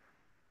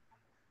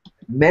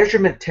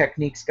measurement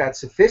techniques got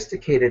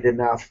sophisticated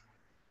enough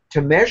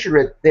to measure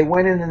it, they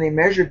went in and they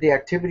measured the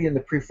activity in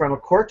the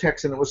prefrontal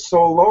cortex, and it was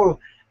so low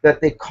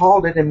that they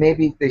called it, and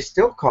maybe they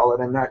still call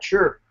it, I'm not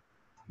sure,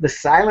 the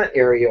silent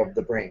area of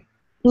the brain.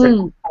 So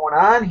what's going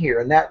on here?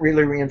 And that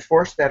really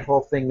reinforced that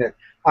whole thing that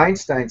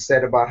Einstein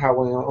said about how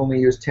we only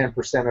use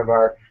 10% of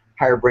our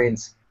higher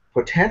brain's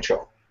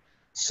potential.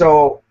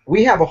 So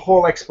we have a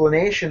whole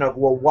explanation of,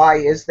 well, why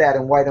is that,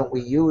 and why don't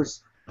we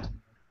use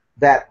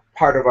that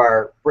part of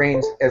our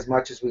brains as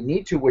much as we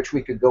need to, which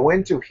we could go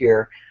into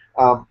here.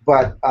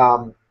 But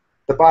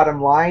the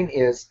bottom line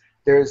is,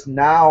 there's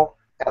now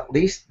at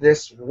least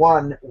this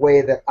one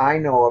way that I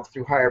know of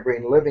through higher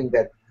brain living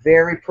that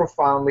very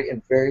profoundly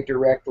and very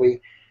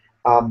directly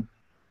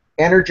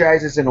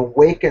energizes and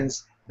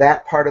awakens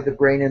that part of the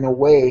brain in a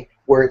way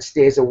where it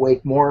stays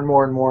awake more and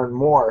more and more and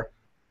more,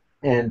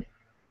 and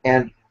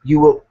you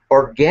will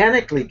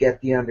organically get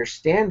the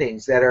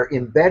understandings that are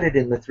embedded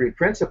in the three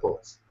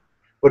principles.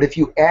 But if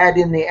you add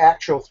in the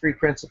actual three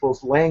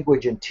principles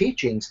language and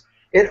teachings,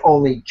 it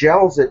only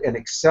gels it and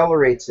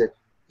accelerates it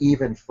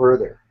even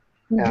further.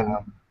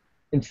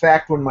 In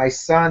fact, when my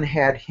son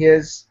had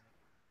his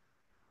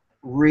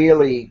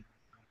really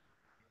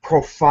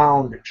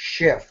profound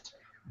shift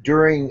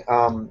during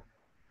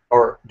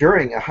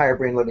a higher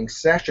brain living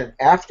session,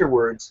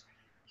 afterwards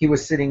he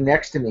was sitting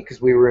next to me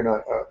because we were in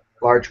a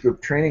large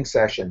group training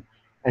session,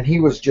 and he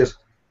was just,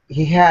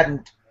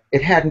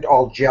 it hadn't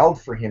all gelled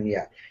for him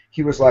yet.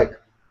 He was like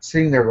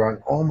sitting there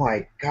going, oh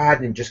my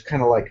God, and just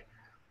kind of like,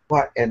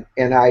 what? And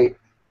I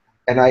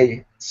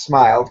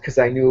smiled because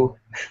I knew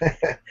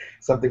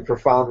something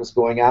profound was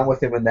going on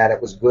with him and that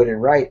it was good and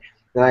right.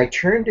 And I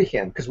turned to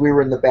him, because we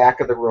were in the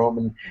back of the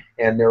room,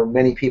 and there were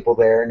many people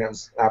there, and it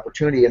was an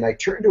opportunity, and I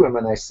turned to him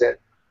and I said,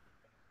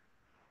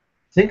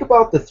 think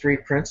about the three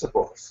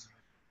principles.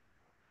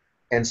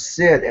 And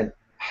Sid, and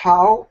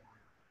how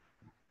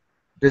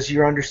does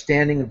your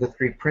understanding of the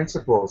three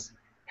principles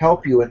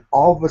help you? And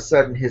all of a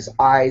sudden his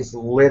eyes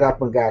lit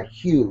up and got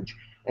huge,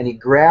 and he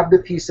grabbed a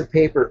piece of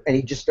paper and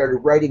he just started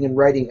writing and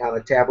writing on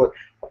a tablet,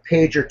 a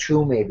page or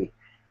two maybe.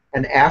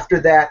 And after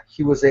that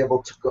he was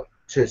able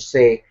to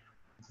say,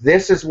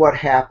 this is what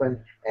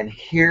happened, and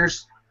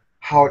here's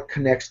how it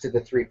connects to the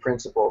three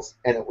principles.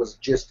 And it was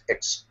just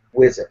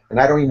exquisite.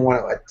 And I don't even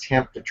want to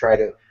attempt to try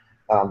to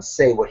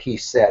say what he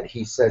said.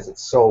 He says it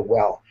so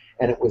well.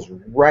 And it was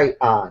right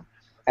on.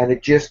 And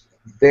it just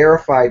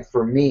verified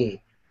for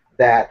me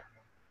that,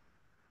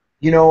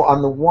 you know,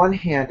 on the one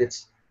hand,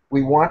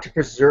 we want to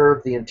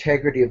preserve the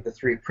integrity of the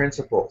three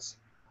principles.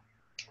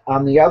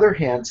 On the other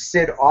hand,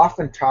 Sid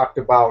often talked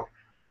about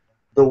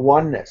the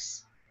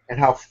oneness, and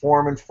how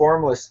form and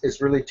formless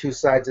is really two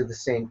sides of the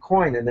same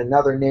coin, and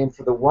another name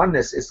for the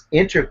oneness is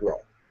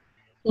integral.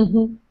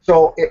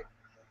 So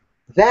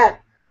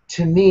that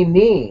to me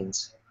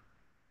means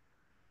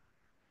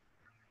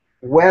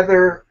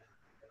whether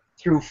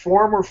through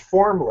form or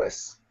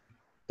formless,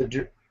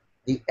 the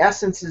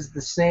essence is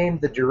the same,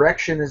 the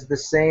direction is the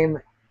same,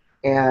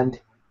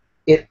 and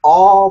it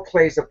all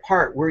plays a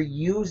part. We're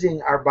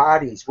using our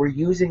bodies, we're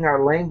using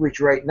our language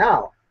right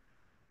now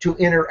to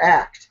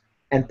interact.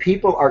 And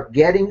people are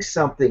getting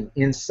something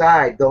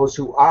inside, those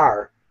who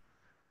are,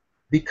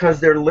 because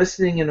they're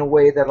listening in a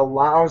way that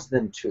allows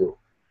them to.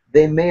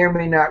 They may or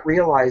may not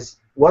realize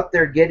what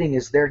they're getting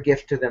is their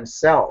gift to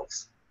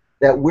themselves.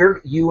 That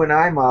you and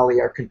I,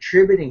 Molly, are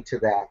contributing to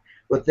that,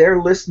 but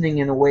they're listening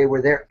in a way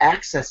where they're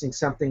accessing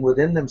something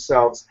within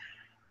themselves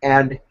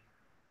and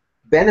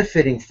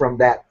benefiting from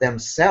that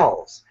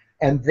themselves.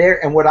 And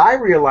what I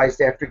realized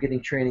after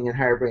getting training in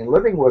higher brain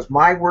living was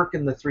my work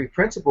in the three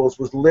principles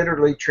was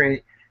literally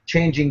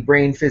changing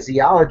brain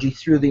physiology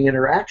through the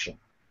interaction.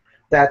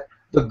 That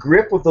the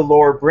grip of the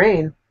lower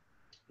brain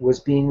was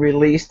being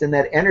released, and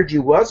that energy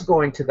was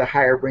going to the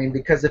higher brain,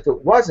 because if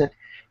it wasn't,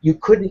 you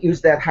couldn't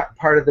use that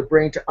part of the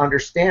brain to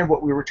understand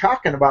what we were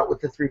talking about with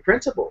the three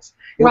principles.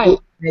 It Right.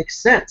 wouldn't make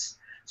sense.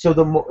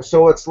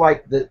 So it's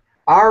like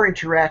our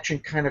interaction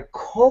kind of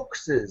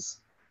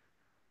coaxes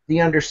the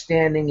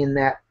understanding in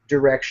that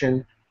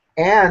direction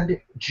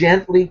and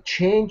gently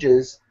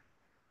changes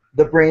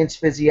the brain's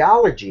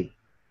physiology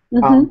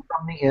from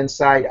the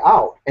inside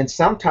out. And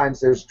sometimes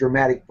there's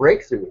dramatic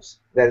breakthroughs.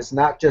 That is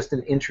not just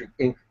an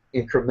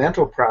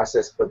incremental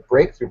process, but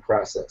breakthrough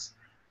process.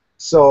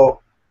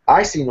 So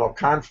I see no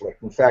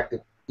conflict. In fact,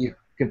 you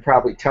can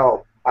probably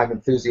tell I'm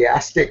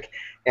enthusiastic,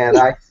 and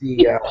I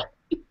see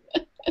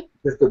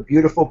just a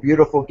beautiful,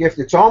 beautiful gift.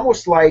 It's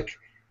almost like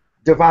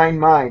divine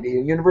mind, a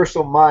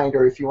universal mind,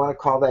 or if you want to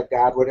call that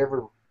God,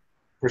 whatever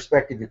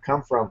perspective you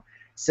come from,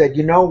 said,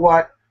 you know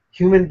what?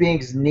 Human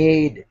beings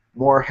need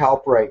more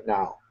help right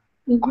now.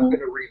 I'm going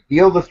to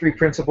reveal the three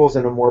principles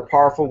in a more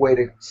powerful way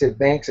to Sid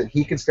Banks, and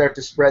he can start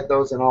to spread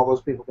those, and all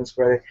those people can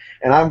spread it.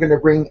 And I'm going to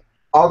bring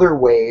other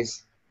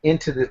ways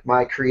into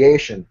my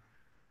creation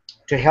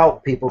to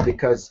help people,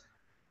 because,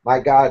 my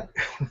God,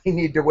 we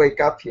need to wake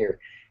up here.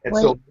 And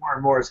so more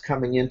and more is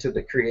coming into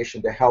the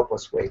creation to help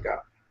us wake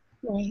up.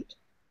 Right.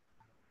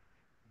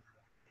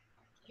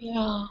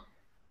 Yeah.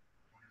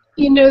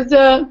 You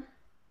know,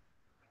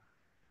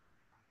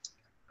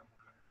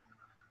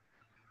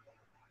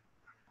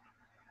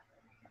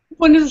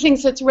 one of the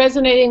things that's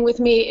resonating with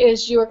me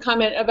is your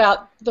comment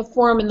about the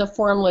form and the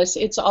formless.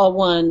 It's all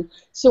one.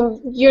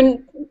 So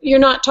you're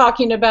not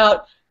talking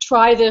about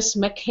try this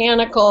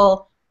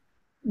mechanical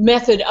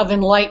method of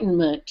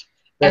enlightenment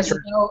as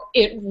though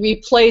it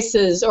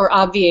replaces or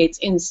obviates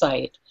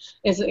insight.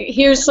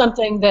 Here's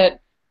something that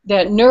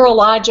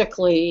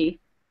neurologically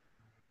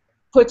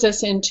puts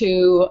us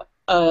into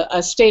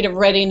a state of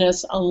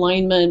readiness,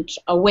 alignment,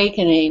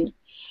 awakening,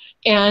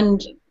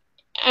 and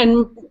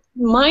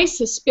my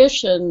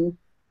suspicion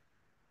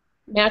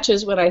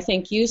matches what I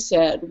think you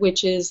said,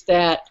 which is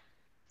that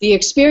the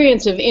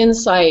experience of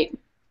insight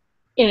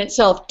in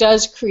itself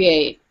does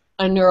create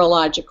a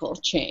neurological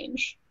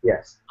change.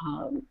 Yes.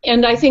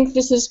 And I think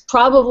this is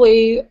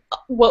probably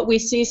what we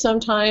see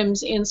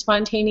sometimes in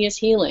spontaneous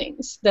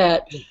healings,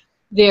 that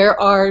there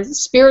are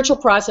spiritual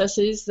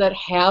processes that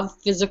have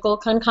physical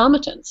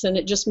concomitants, and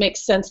it just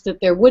makes sense that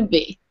there would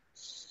be.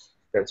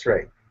 That's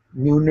right.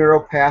 New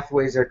neural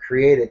pathways are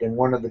created, and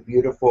one of the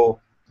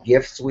beautiful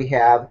gifts we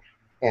have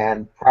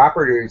and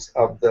properties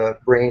of the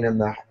brain and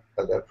the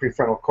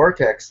prefrontal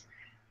cortex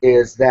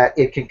is that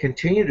it can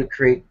continue to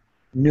create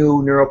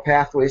new neural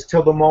pathways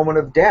till the moment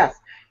of death.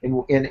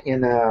 In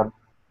a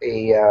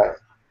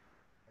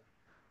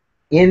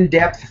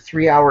in-depth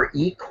 3-hour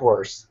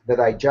e-course that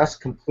I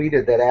just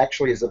completed, that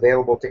actually is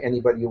available to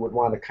anybody who would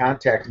want to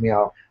contact me,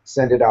 I'll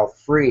send it out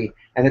free,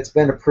 and it's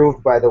been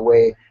approved, by the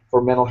way,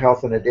 for mental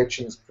health and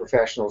addictions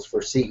professionals for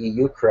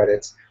CEU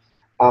credits.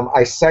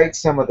 I cite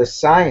some of the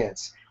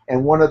science,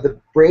 and one of the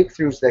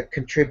breakthroughs that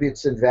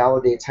contributes and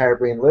validates higher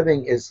brain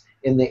living is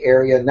in the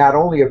area not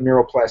only of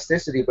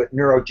neuroplasticity but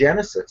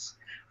neurogenesis.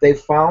 They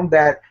found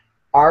that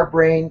our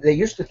brain, they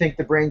used to think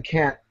the brain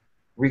can't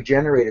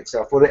regenerate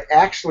itself. Well, it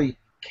actually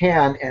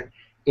can, and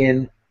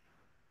in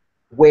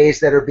ways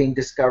that are being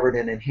discovered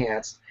and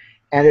enhanced,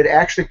 and it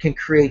actually can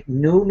create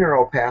new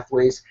neural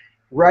pathways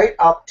right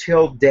up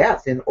till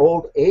death in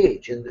old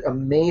age. And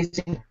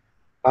amazing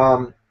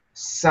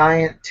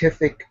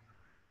scientific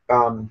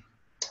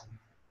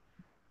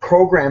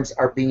programs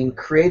are being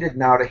created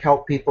now to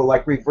help people,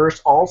 like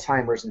reverse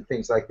Alzheimer's and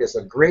things like this.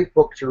 A great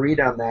book to read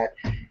on that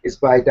is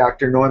by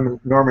Dr.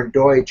 Norman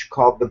Deutsch,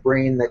 called The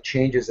Brain That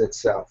Changes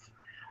Itself.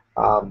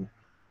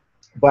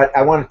 But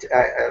I wanted to,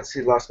 I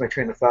lost my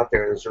train of thought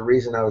there. There's a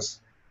reason I was,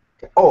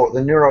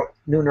 the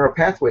new neural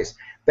pathways.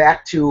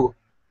 Back to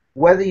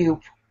what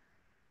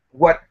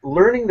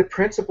learning the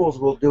principles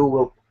will do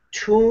will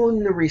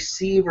tune the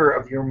receiver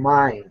of your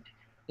mind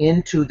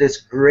into this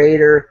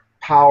greater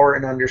power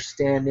and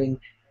understanding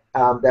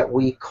that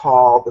we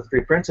call the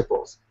three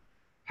principles.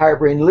 Higher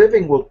brain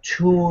living will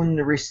tune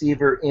the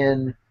receiver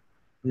in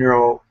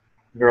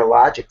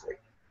neurologically.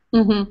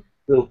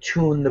 It'll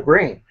tune the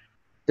brain.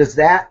 Does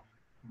that,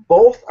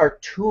 both are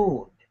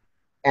tuned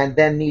and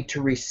then need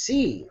to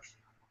receive.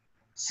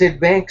 Sid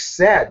Banks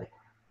said,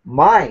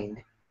 mind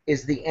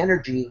is the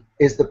energy,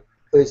 is the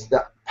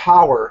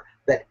power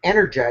that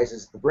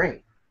energizes the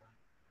brain.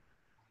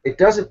 It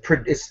doesn't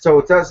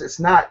it's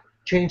not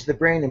change the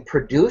brain and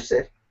produce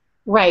it.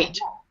 Right.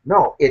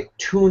 No, it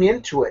tune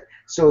into it.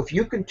 So if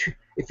you can,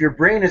 if your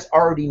brain is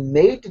already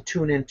made to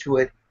tune into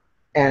it,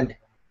 and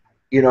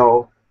be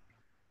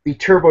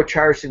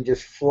turbocharged and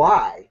just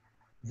fly,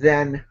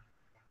 then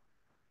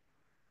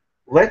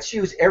let's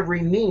use every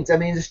means. I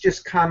mean, it's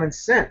just common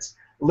sense.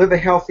 Live a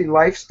healthy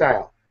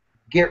lifestyle.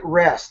 Get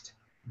rest.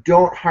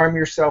 Don't harm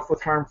yourself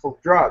with harmful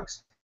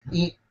drugs.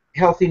 Eat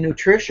healthy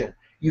nutrition.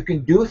 You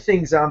can do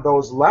things on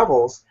those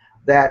levels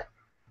that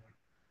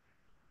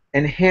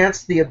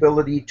enhance the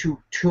ability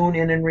to tune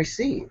in and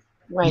receive.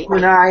 Right. You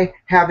and I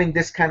having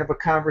this kind of a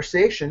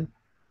conversation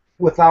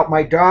without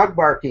my dog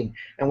barking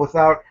and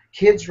without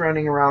kids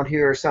running around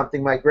here or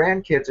something, my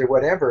grandkids or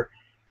whatever.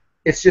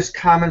 It's just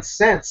common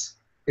sense.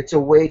 It's a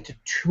way to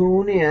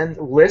tune in,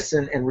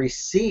 listen, and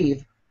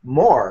receive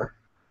more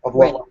of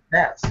what life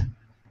has.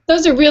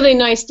 Those are really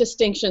nice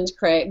distinctions,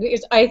 Craig.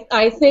 Because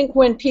I think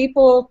when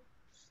people,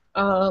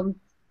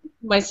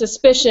 my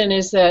suspicion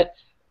is that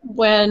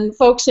when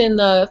folks in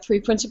the Three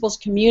Principles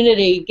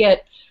community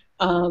get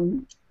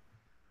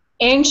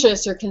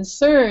anxious or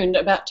concerned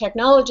about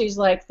technologies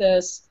like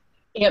this,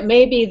 it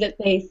may be that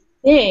they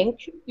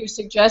think you're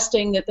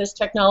suggesting that this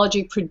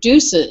technology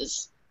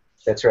produces.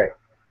 That's right.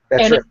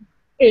 That's and right.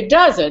 It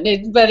doesn't.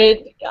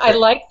 I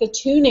like the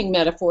tuning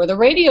metaphor. The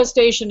radio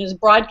station is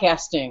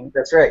broadcasting.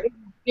 That's right.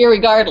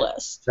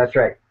 Irregardless. That's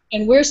right.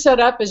 And we're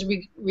set up as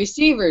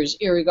receivers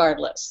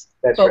irregardless.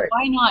 That's but right.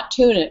 Why not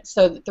tune it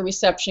so that the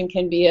reception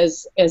can be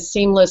as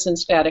seamless and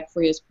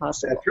static-free as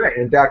possible? That's right.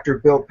 And Dr.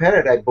 Bill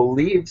Pettit, I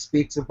believe,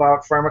 speaks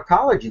about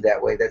pharmacology that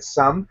way, that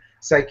some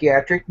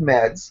psychiatric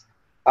meds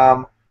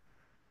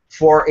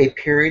for a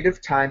period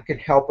of time can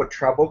help a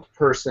troubled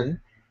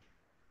person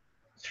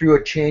through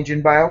a change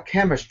in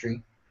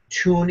biochemistry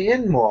tune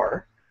in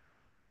more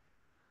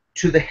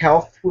to the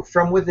health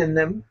from within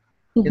them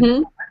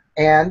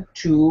and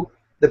to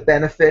the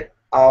benefit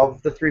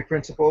of the Three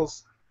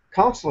Principles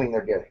counseling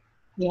they're getting.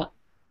 Yeah,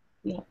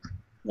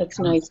 that's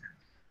nice.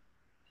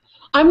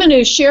 I'm going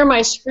to share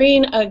my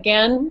screen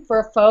again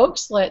for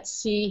folks. Let's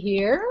see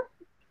here.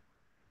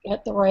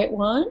 Get the right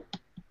one.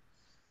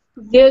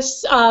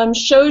 This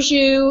shows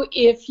you,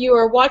 if you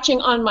are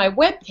watching on my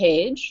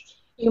webpage,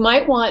 you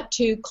might want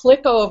to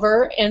click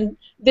over, and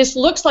this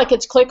looks like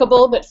it's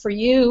clickable, but for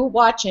you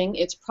watching,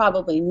 it's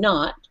probably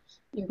not.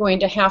 You're going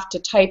to have to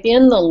type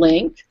in the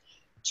link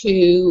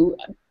to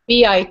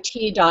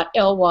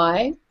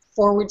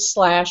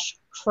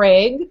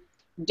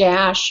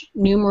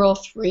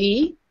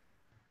bit.ly/Craig-3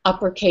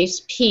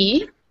 uppercase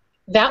P.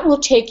 That will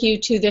take you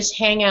to this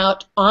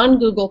Hangout on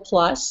Google+,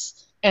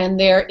 and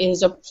there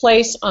is a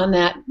place on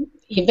that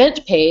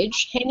event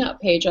page, Hangout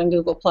page on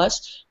Google+,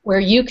 where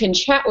you can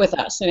chat with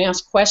us and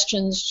ask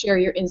questions, share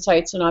your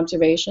insights and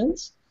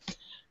observations.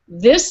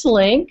 This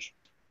link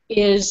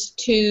is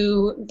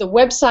to the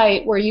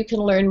website where you can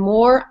learn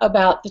more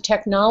about the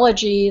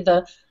technology,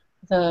 the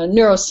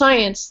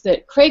neuroscience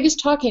that Craig is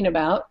talking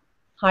about,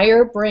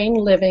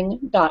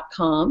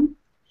 higherbrainliving.com.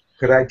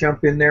 Could I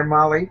jump in there,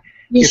 Molly?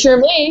 You sure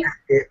may.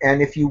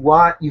 And if you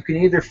want, you can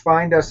either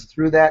find us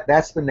through that.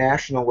 That's the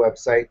national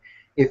website.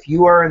 If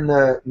you are in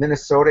the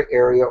Minnesota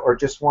area or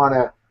just want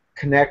to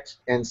connect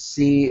and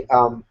see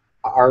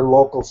our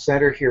local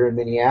center here in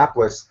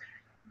Minneapolis,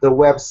 the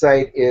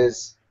website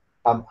is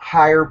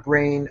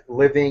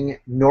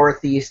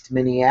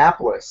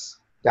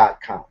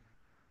higherbrainlivingnortheastminneapolis.com.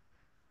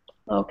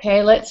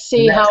 Okay, let's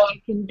see how I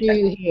can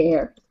do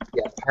here.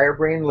 Yeah, Higher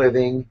Brain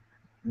Living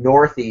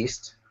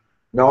Northeast.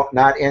 No,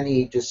 not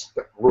NE, just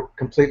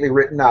completely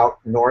written out,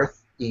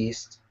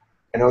 Northeast.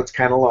 I know it's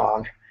kind of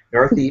long.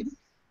 Northeast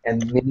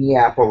and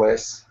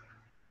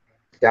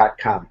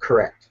Minneapolis.com.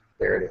 Correct.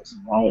 There it is.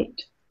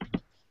 Right.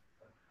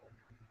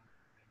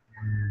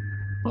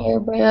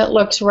 That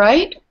looks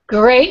right.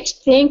 Great.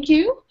 Thank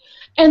you.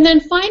 And then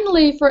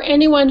finally, for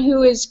anyone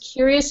who is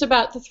curious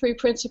about the Three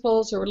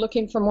Principles or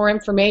looking for more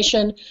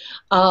information,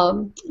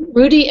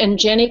 Rudy and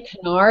Jenny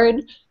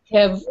Kennard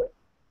have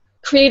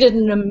created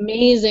an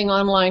amazing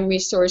online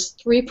resource,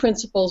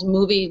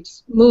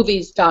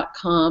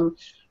 threeprinciplesmovies.com.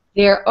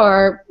 There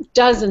are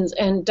dozens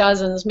and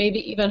dozens, maybe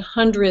even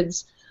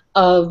hundreds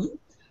of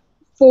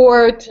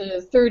 4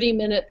 to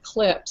 30-minute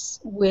clips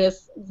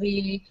with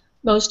the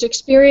most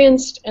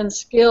experienced and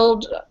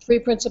skilled Three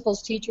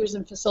Principles teachers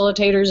and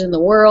facilitators in the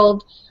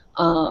world,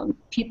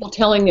 people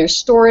telling their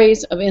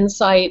stories of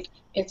insight.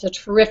 It's a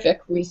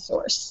terrific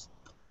resource.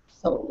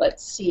 So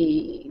let's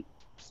see.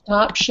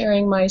 Stop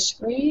sharing my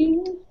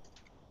screen.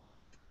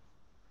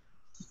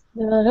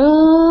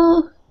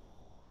 Ta-da.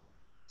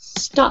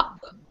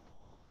 Stop.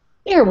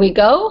 There we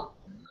go.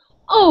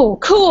 Oh,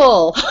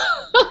 cool.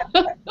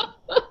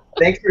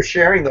 Thanks for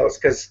sharing those,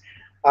 because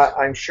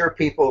I'm sure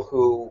people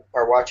who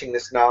are watching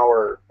this now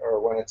or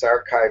when it's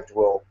archived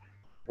will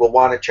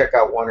want to check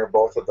out one or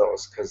both of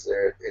those, because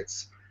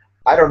it's,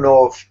 I don't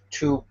know of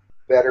two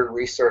better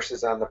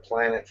resources on the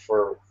planet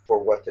for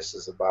what this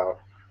is about.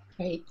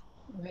 Right,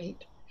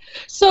 right.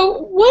 So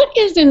what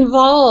is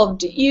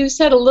involved? You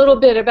said a little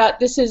bit about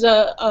this is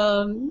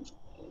the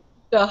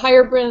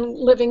Higher Brain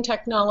Living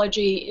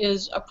technology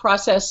is a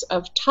process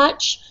of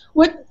touch.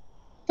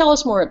 Tell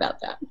us more about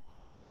that.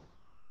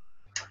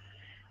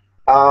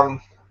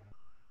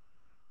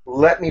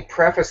 Let me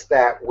preface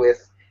that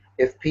with,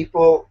 if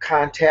people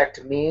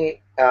contact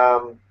me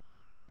and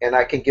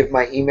I can give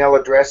my email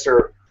address,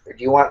 or do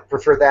you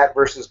prefer that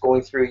versus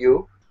going through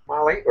you,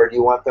 Molly, or do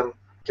you want them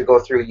to go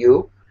through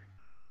you?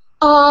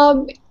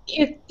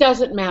 It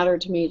doesn't matter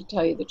to me, to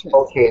tell you the truth.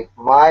 Okay,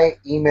 my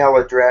email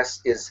address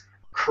is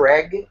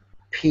Craig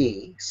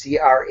P,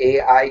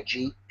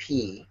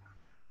 CRAIGP,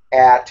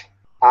 at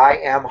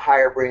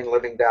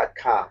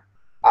IamHigherBrainLiving.com.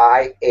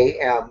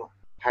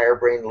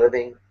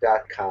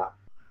 higherbrainliving.com.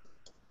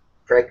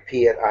 Craig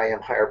P at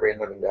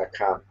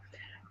imhigherbrainliving.com.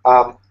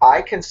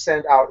 I can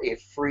send out a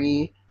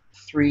free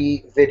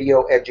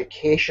 3-video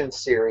education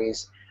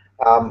series,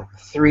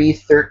 3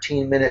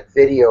 13-minute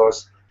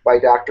videos by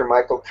Dr.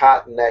 Michael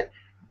Cotton that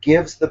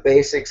gives the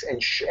basics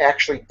and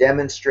actually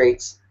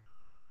demonstrates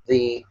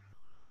the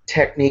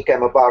technique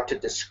I'm about to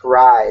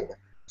describe.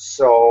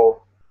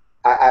 So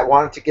I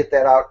wanted to get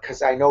that out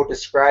because I know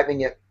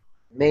describing it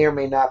may or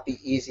may not be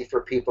easy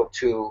for people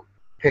to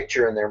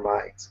picture in their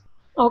minds.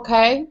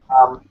 Okay.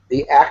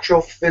 The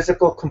actual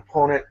physical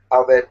component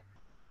of it,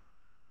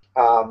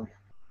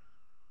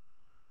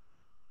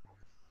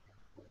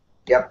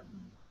 yep.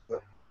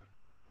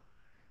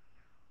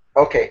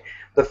 Okay,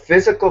 the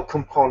physical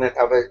component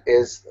of it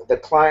is the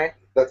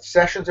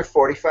sessions are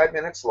 45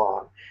 minutes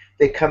long.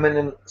 They come in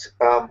and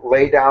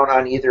lay down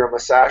on either a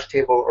massage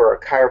table or a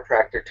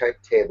chiropractor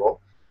type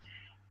table.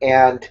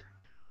 And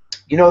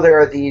you know, there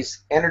are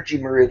these energy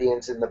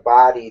meridians in the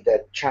body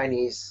that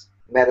Chinese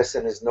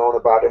medicine is known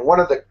about. And one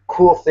of the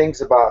cool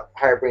things about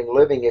higher brain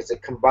living is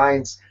it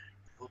combines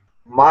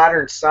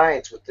modern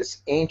science with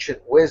this ancient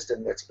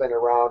wisdom that's been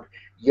around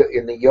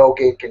in the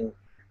yogic and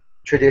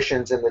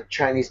traditions and the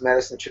Chinese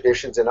medicine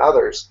traditions and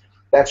others.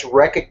 That's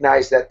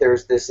recognized that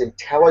there's this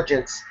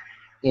intelligence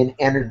in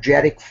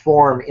energetic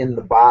form in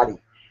the body.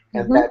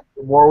 And that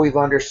the more we've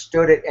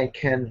understood it and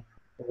can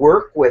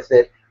work with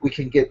it, we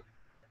can get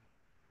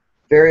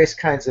various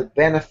kinds of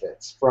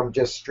benefits, from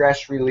just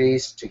stress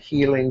release to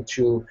healing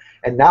to,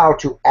 and now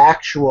to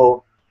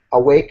actual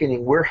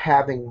awakening. We're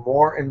having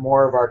more and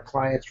more of our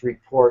clients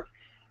report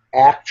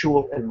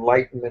actual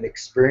enlightenment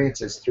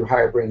experiences through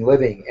higher brain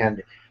living,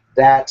 and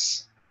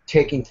that's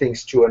taking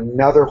things to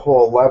another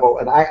whole level.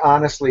 And I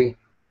honestly,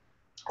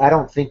 I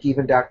don't think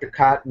even Dr.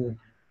 Cotton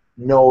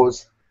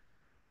knows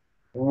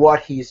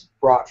what he's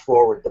brought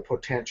forward, the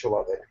potential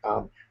of it.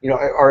 You know,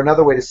 or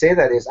another way to say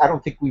that is, I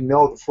don't think we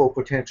know the full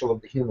potential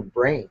of the human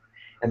brain.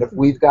 And if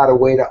we've got a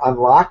way to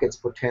unlock its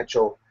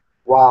potential,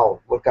 wow,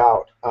 look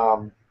out.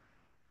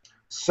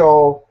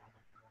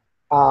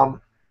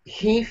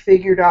 He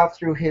figured out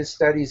through his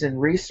studies and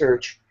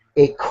research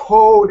a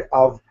code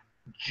of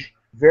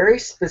very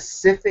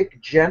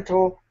specific,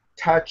 gentle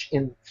touch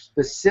in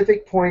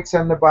specific points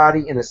on the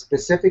body in a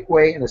specific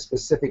way, in a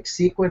specific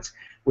sequence,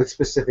 with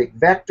specific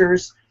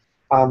vectors.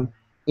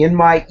 In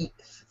my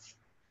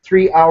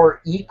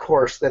 3-hour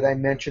e-course that I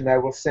mentioned, I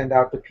will send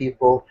out to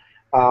people,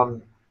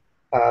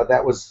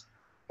 that was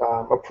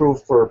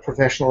approved for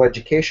professional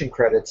education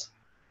credits.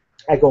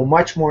 I go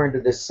much more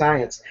into this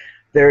science.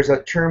 There's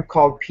a term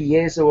called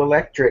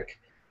piezoelectric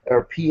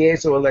or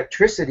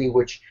piezoelectricity,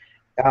 which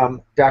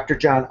Dr.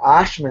 John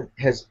Oshman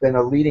has been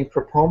a leading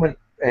proponent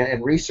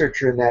and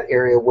researcher in that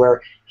area,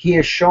 where he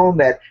has shown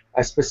that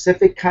a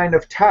specific kind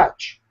of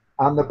touch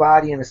on the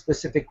body in a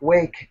specific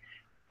way,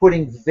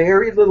 putting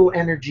very little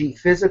energy,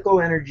 physical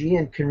energy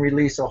in, can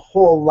release a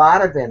whole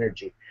lot of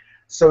energy.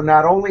 So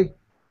not only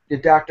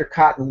did Dr.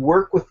 Cotton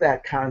work with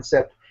that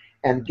concept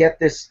and get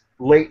this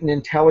latent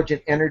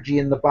intelligent energy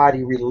in the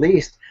body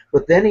released,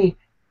 but then he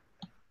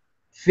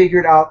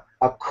figured out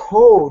a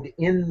code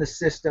in the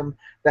system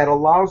that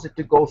allows it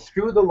to go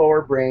through the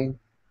lower brain,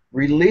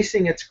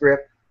 releasing its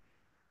grip,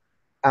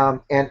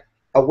 and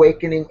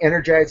awakening,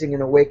 energizing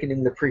and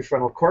awakening the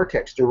prefrontal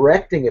cortex,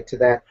 directing it to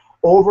that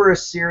over a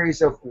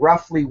series of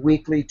roughly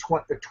weekly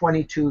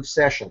 22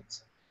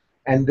 sessions.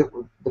 And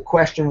the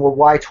question, well,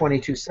 why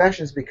 22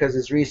 sessions? Because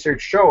his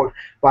research showed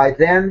by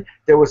then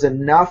there was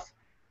enough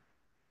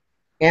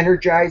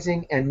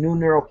energizing and new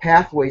neural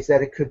pathways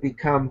that it could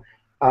become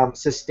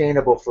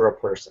sustainable for a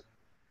person.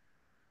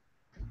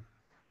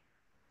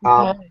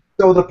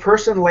 So the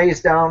person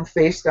lays down,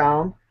 face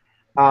down,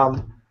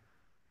 and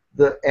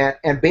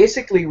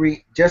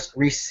basically just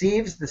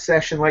receives the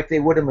session like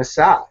they would a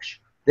massage.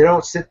 They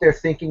don't sit there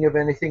thinking of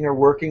anything or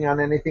working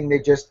on anything. They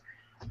just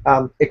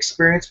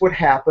experience what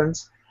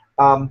happens.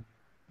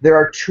 There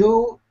are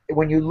two,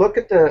 when you look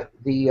at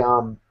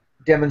the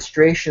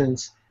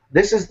demonstrations,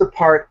 this is the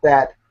part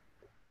that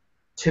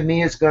to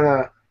me is going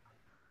to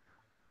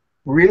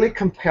really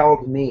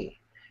compelled me,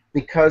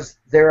 because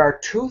there are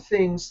two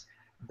things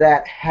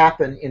that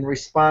happen in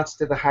response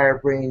to the higher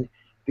brain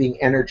being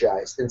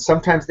energized. And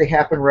sometimes they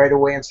happen right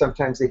away, and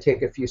sometimes they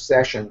take a few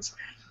sessions.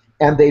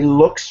 And they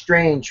look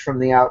strange from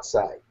the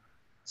outside,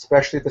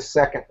 especially the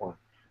second one.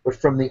 But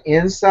from the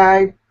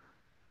inside,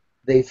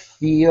 they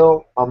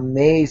feel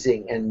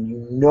amazing, and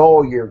you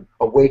know you're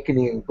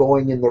awakening and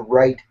going in the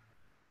right,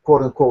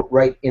 quote-unquote,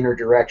 right inner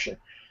direction.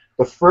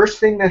 The first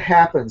thing that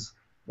happens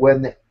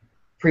when the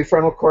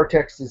prefrontal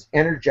cortex is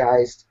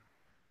energized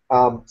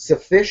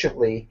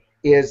sufficiently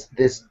is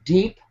this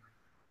deep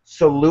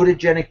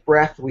salutogenic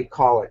breath, we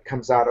call it,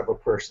 comes out of a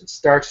person,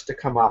 starts to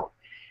come out.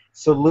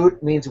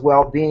 Salute means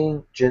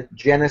well-being,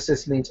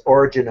 genesis means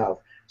origin of.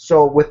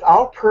 So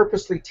without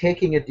purposely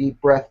taking a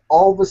deep breath,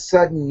 all of a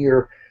sudden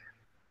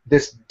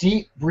this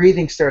deep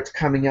breathing starts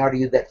coming out of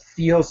you that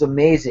feels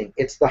amazing.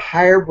 It's the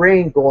higher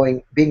brain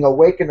being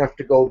awake enough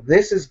to go,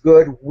 this is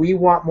good, we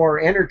want more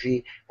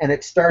energy, and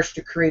it starts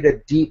to create a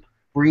deep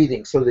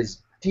breathing. So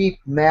this deep,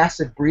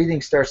 massive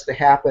breathing starts to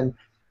happen,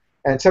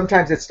 and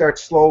sometimes it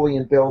starts slowly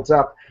and builds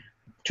up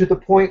to the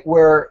point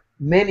where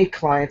many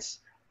clients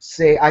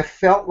say, I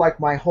felt like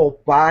my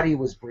whole body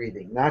was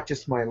breathing, not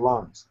just my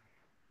lungs.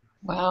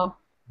 Wow.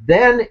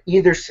 Then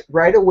either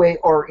right away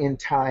or in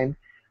time,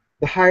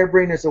 the higher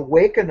brain is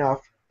awake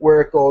enough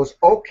where it goes,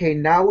 okay,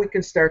 now we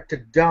can start to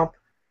dump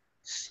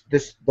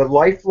the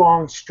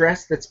lifelong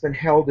stress that's been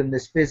held in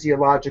this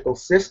physiological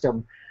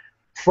system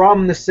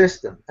from the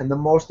system. And the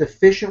most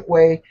efficient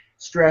way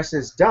stress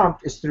is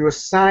dumped is through a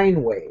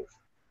sine wave,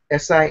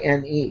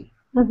 S-I-N-E.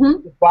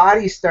 Mm-hmm. The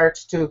body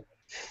starts to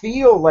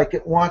feel like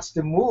it wants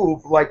to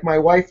move, like my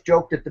wife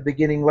joked at the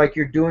beginning, like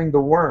you're doing the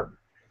worm.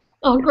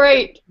 Oh,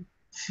 great.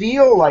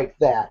 Feel like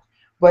that.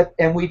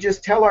 And we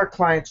just tell our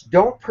clients,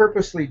 don't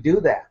purposely do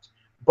that.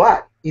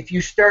 But if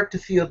you start to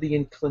feel the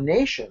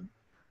inclination,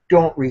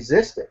 don't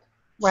resist it.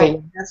 Right. So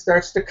when that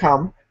starts to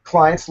come,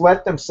 clients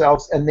let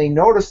themselves, and they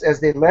notice as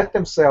they let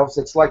themselves,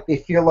 it's like they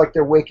feel like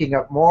they're waking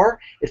up more.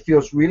 It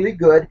feels really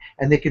good,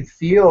 and they can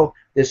feel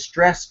the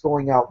stress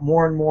going out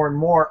more and more and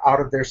more out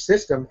of their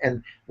system.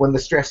 And when the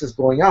stress is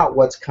going out,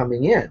 what's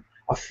coming in?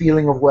 A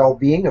feeling of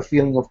well-being, a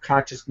feeling of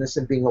consciousness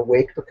and being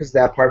awake, because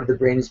that part of the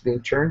brain is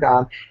being turned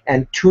on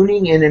and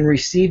tuning in and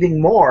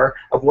receiving more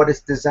of what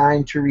it's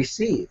designed to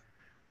receive.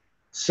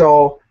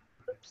 So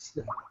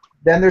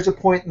then there's a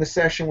point in the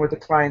session where the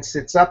client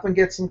sits up and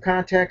gets some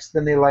context,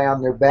 then they lie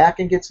on their back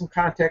and get some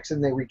context,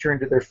 and they return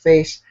to their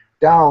face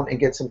down and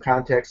get some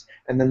context,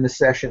 and then the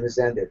session is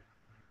ended.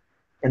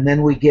 And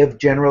then we give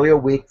generally a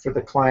week for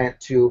the client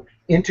to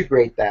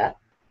integrate that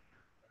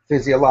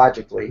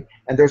physiologically.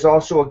 And there's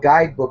also a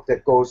guidebook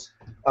that goes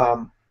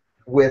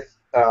with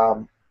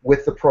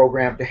the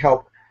program to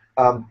help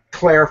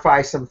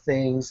clarify some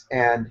things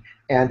and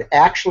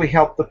actually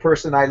help the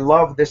person. I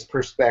love this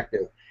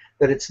perspective,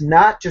 that it's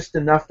not just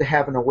enough to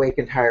have an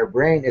awakened higher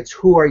brain, it's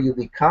who are you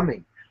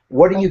becoming?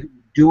 What do you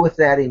do with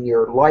that in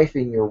your life,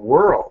 in your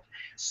world?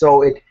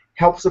 So it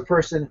helps a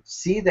person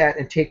see that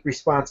and take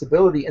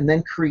responsibility and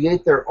then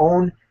create their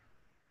own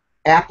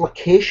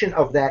application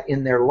of that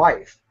in their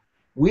life.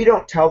 We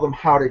don't tell them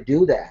how to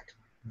do that.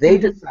 They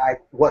decide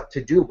what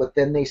to do, but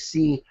then they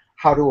see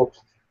how to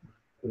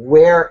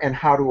where and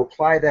how to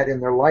apply that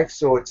in their life.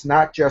 So it's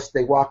not just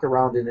they walk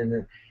around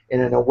in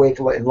an awake,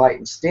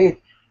 enlightened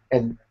state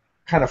and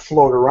kind of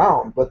float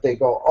around, but they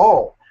go,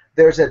 oh,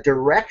 there's a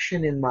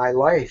direction in my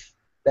life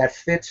that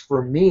fits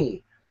for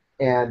me,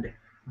 and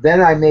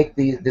then I make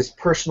this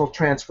personal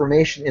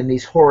transformation in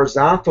these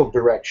horizontal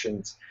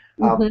directions,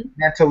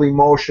 mental,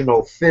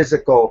 emotional,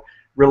 physical,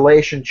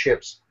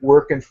 relationships,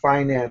 work and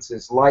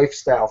finances,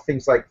 lifestyle,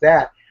 things like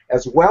that,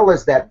 as well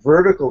as that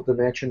vertical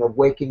dimension of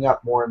waking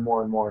up more and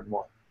more and more and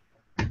more.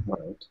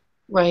 Right.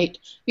 Right.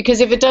 Because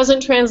if it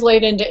doesn't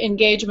translate into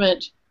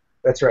engagement,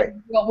 that's right,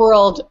 in the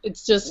world,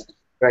 it's just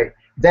right.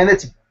 Then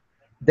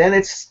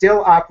it's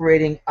still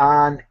operating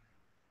on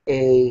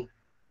a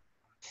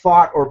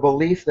thought or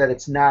belief that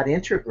it's not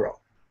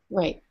integral.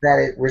 Right.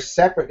 That we're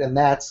separate, and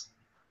that's,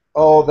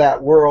 oh,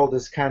 that world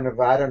is kind of,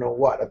 I don't know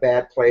what, a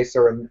bad place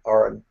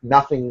or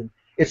nothing.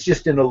 It's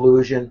just an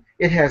illusion.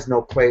 It has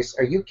no place.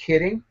 Are you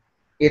kidding?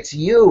 It's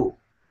you.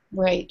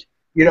 Right.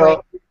 You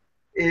know,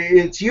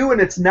 it's you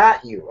and it's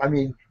not you. I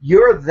mean,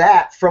 you're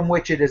that from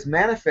which it is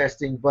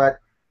manifesting, but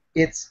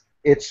it's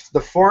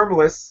the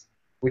formless,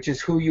 which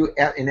is who you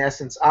in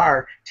essence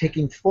are,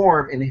 taking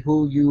form in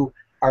who you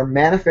are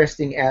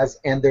manifesting as,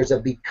 and there's a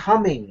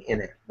becoming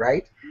in it,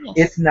 right? Yes.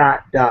 It's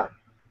not done.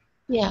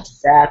 Yes.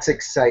 That's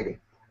exciting.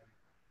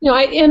 You know,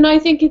 I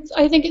think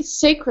it's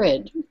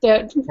sacred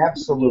that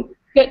absolutely you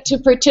get to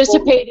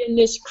participate in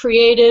this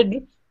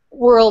created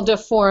world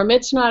of form.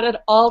 It's not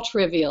at all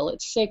trivial.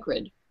 It's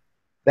sacred.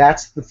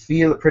 That's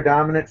the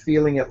predominant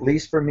feeling, at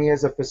least for me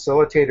as a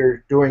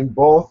facilitator, doing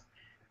both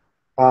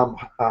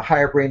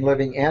higher brain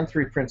living and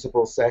 3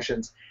 principles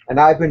sessions, and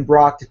I've been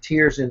brought to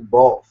tears in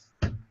both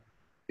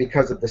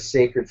because of the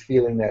sacred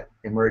feeling that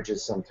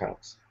emerges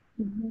sometimes.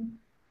 Mm-hmm.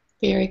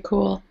 Very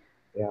cool.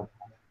 Yeah.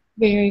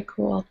 Very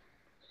cool.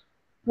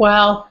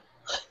 Wow.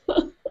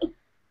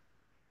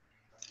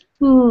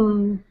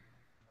 Well,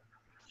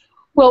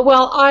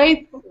 while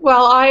I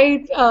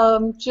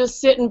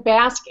just sit and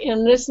bask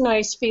in this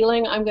nice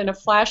feeling, I'm going to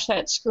flash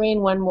that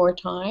screen one more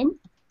time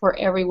for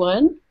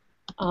everyone.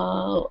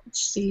 Let's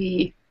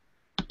see.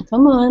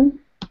 Come on.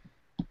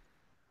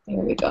 There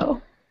we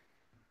go.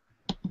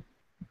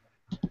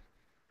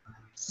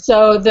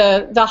 So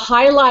the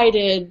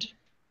highlighted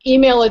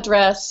email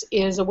address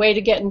is a way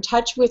to get in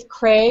touch with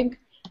Craig.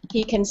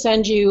 He can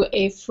send you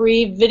a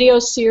free video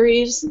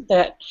series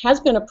that has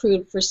been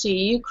approved for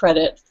CEU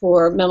credit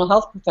for mental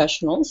health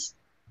professionals.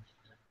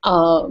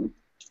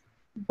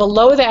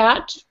 Below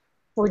that,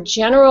 for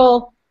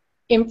general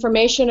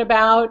information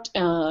about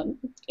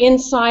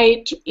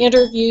insight,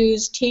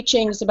 interviews,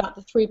 teachings about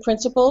the 3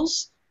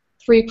 principles,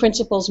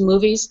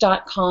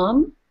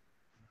 3principlesmovies.com.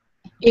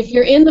 If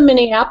you're in the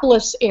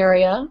Minneapolis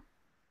area,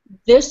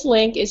 this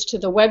link is to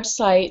the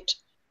website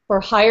for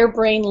Higher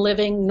Brain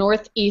Living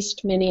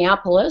Northeast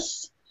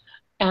Minneapolis,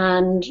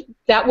 and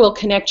that will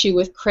connect you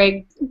with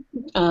Craig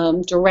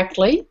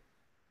directly.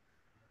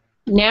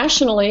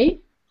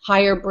 Nationally,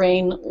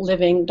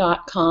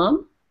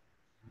 higherbrainliving.com.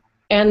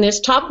 And this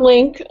top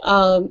link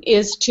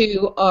is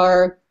to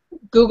our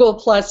Google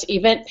Plus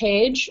event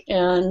page,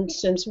 and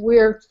since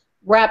we're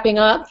wrapping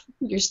up,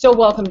 you're still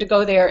welcome to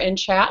go there and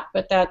chat,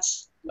 but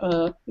that's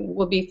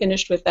we'll be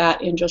finished with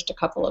that in just a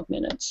couple of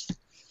minutes.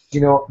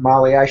 You know,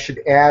 Molly, I should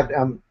add,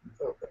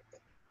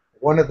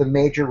 one of the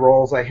major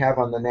roles I have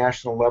on the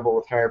national level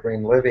with Higher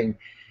Brain Living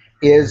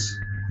is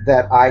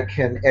that I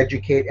can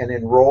educate and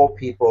enroll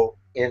people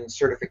in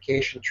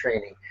certification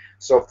training.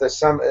 So if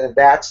there's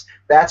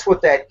that's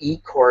what that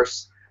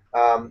e-course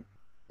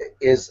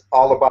is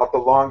all about. The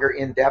longer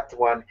in-depth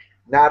one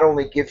not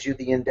only gives you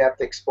the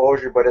in-depth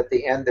exposure, but at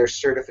the end there's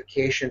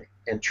certification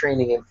and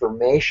training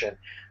information.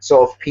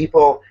 So if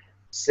people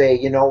say,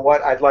 you know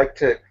what, I'd like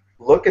to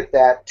look at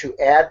that to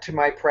add to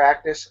my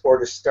practice, or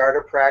to start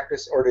a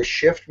practice, or to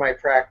shift my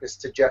practice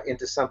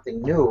into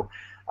something new,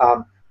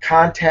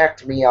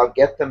 contact me. I'll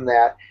get them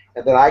that,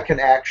 and then I can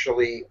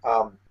actually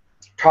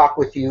talk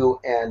with you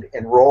and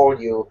enroll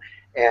you.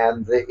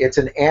 And it's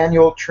an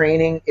annual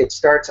training. It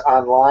starts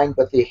online,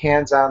 but the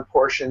hands-on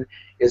portion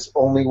is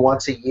only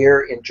once a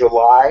year in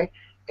July,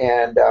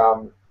 and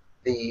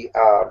the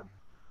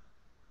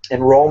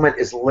enrollment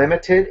is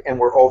limited, and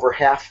we're over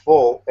half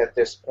full at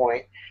this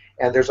point.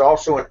 And there's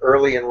also an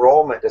early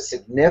enrollment, a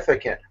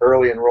significant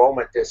early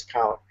enrollment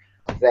discount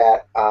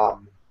that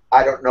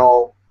I don't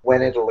know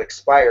when it'll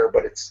expire,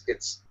 but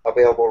it's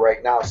available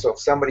right now. So if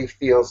somebody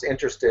feels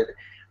interested,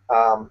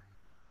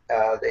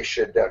 they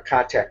should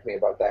contact me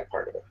about that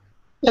part of it.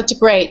 That's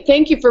great.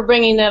 Thank you for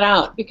bringing that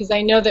out, because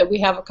I know that we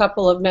have a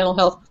couple of mental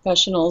health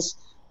professionals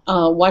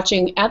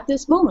watching at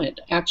this moment,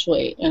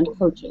 actually, and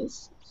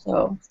coaches.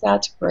 So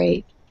that's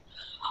great.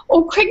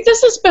 Oh, Craig,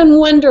 this has been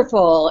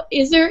wonderful.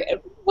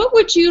 What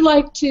would you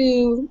like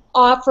to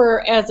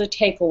offer as a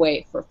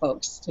takeaway for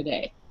folks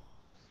today?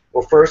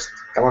 Well, first,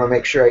 I want to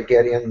make sure I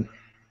get in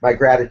my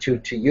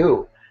gratitude to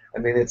you. I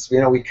mean, it's, you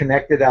know, we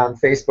connected on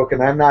Facebook,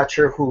 and I'm not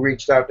sure who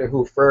reached out to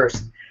who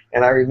first.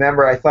 And I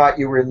remember I thought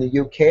you were in the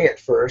UK at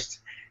first,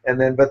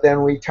 but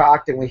then we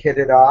talked and we hit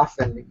it off,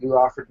 and you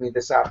offered me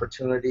this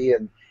opportunity,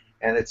 and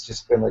it's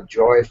just been a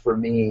joy for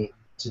me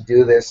to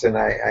do this. And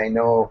I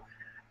know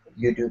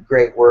you do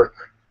great work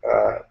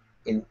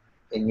in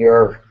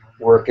your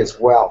work as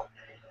well.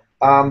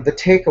 The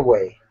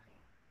takeaway,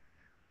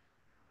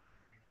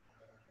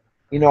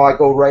 you know, I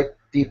go right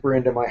deeper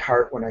into my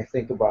heart when I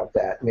think about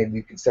that. Maybe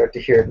you can start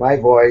to hear it. My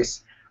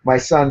voice, my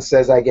son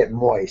says I get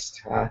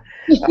moist.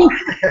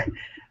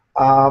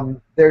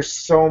 There's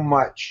so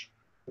much.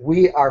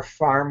 We are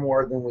far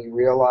more than we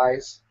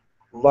realize.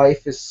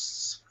 Life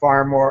is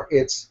far more.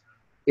 It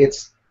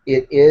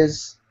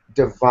is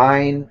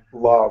divine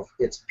love.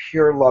 It's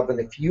pure love. And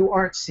if you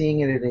aren't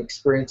seeing it and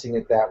experiencing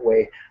it that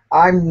way,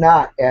 I'm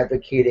not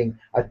advocating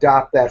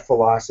adopt that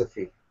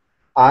philosophy.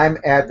 I'm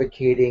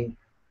advocating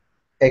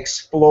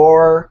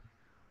explore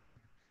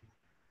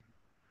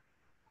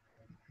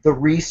the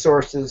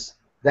resources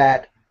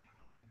that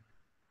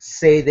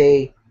say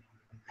they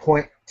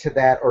point to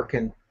that or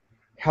can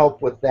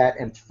help with that,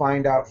 and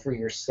find out for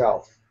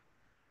yourself.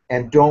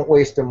 And don't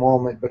waste a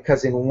moment,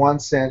 because in one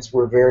sense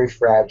we're very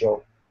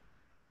fragile.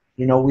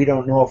 You know, we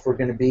don't know if we're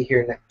going to be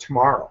here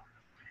tomorrow.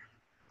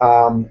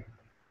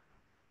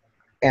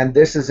 And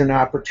this is an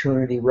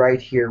opportunity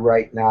right here,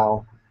 right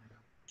now,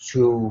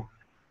 to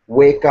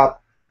wake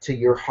up to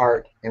your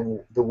heart and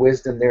the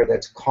wisdom there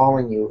that's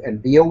calling you.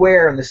 And be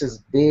aware, and this is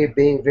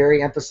being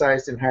very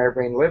emphasized in Higher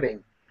Brain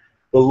Living,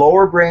 the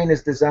lower brain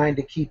is designed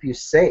to keep you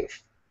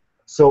safe.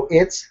 So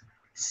it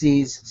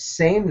sees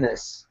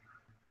sameness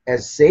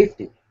as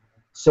safety.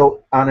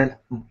 So on a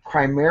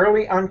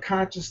primarily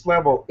unconscious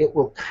level, it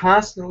will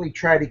constantly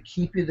try to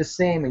keep you the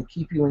same and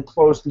keep you in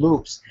closed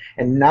loops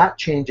and not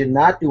change and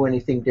not do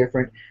anything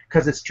different,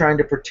 because it's trying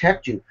to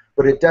protect you.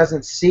 But it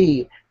doesn't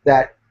see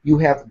that you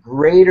have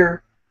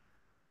greater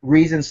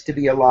reasons to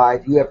be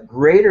alive, you have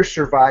greater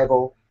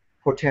survival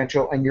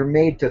potential, and you're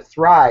made to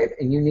thrive,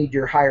 and you need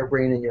your higher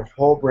brain and your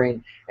whole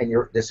brain and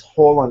this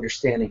whole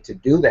understanding to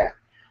do that.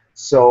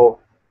 So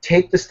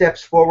take the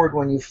steps forward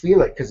when you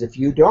feel it, because if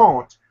you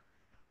don't,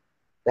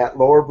 that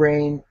lower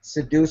brain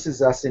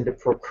seduces us into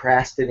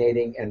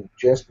procrastinating and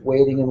just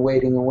waiting and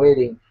waiting and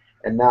waiting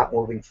and not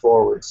moving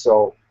forward.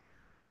 So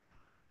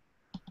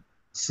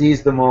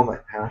seize the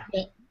moment, huh?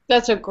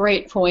 That's a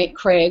great point,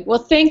 Craig. Well,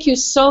 thank you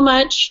so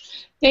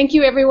much. Thank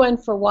you, everyone,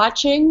 for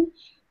watching.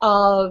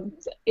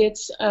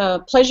 It's a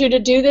pleasure to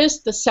do this.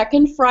 The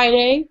second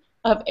Friday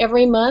of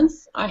every month,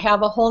 I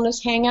have a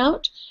Wholeness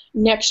Hangout.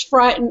 Next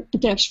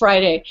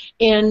Friday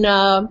in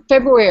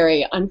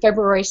February, on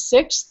February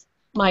 6th,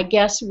 my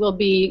guest will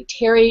be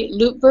Terry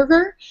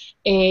Lutberger,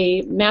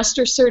 a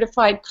master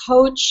certified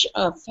coach,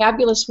 a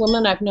fabulous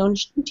woman. I've known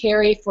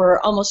Terry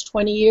for almost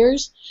 20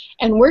 years.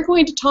 And we're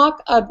going to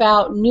talk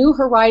about new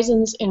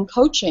horizons in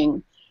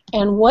coaching.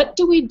 And what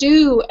do we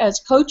do as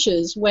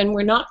coaches when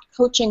we're not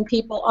coaching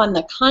people on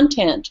the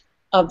content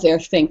of their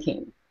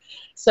thinking?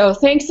 So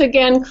thanks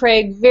again,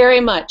 Craig, very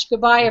much.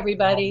 Goodbye,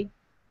 everybody.